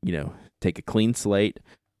 take a clean slate.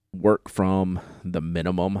 Work from the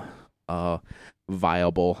minimum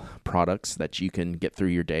viable products that you can get through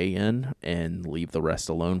your day in, and leave the rest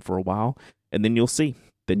alone for a while. And then you'll see.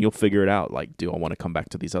 Then you'll figure it out. Like, do I want to come back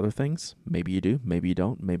to these other things? Maybe you do. Maybe you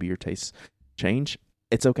don't. Maybe your tastes change.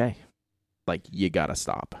 It's okay. Like, you gotta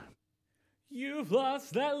stop. You've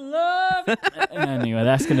lost that love. Anyway,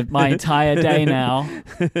 that's gonna my entire day now.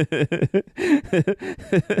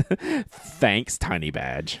 Thanks, Tiny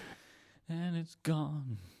Badge. And it's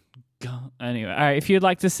gone. Anyway, all right, if you'd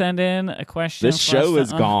like to send in a question, this show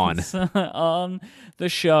is gone on the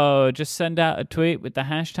show, just send out a tweet with the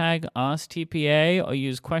hashtag AskTPA, or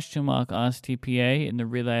use !AskTPA in the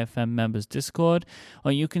Relay FM members Discord,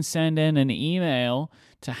 or you can send in an email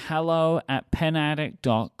to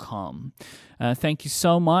hello@penaddict.com. Thank you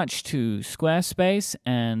so much to Squarespace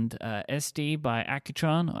and SD by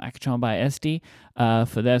Accutron, or Accutron by SD,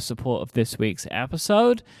 for their support of this week's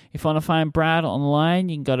episode. If you want to find Brad online,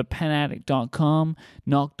 you can go to penaddict.com,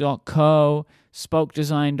 knock.co,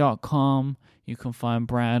 spokedesign.com. You can find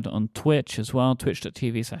Brad on Twitch as well,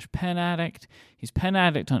 twitch.tv/penaddict. He's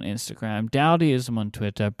penaddict on Instagram, Dowdyism on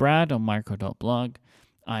Twitter, Brad on micro.blog.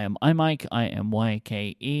 I am iMike,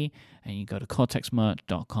 IMYKE, and you go to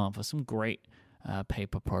cortexmerch.com for some great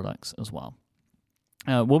paper products as well.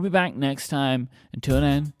 We'll be back next time. Until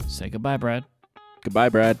then, say goodbye, Brad. Goodbye,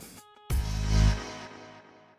 Brad.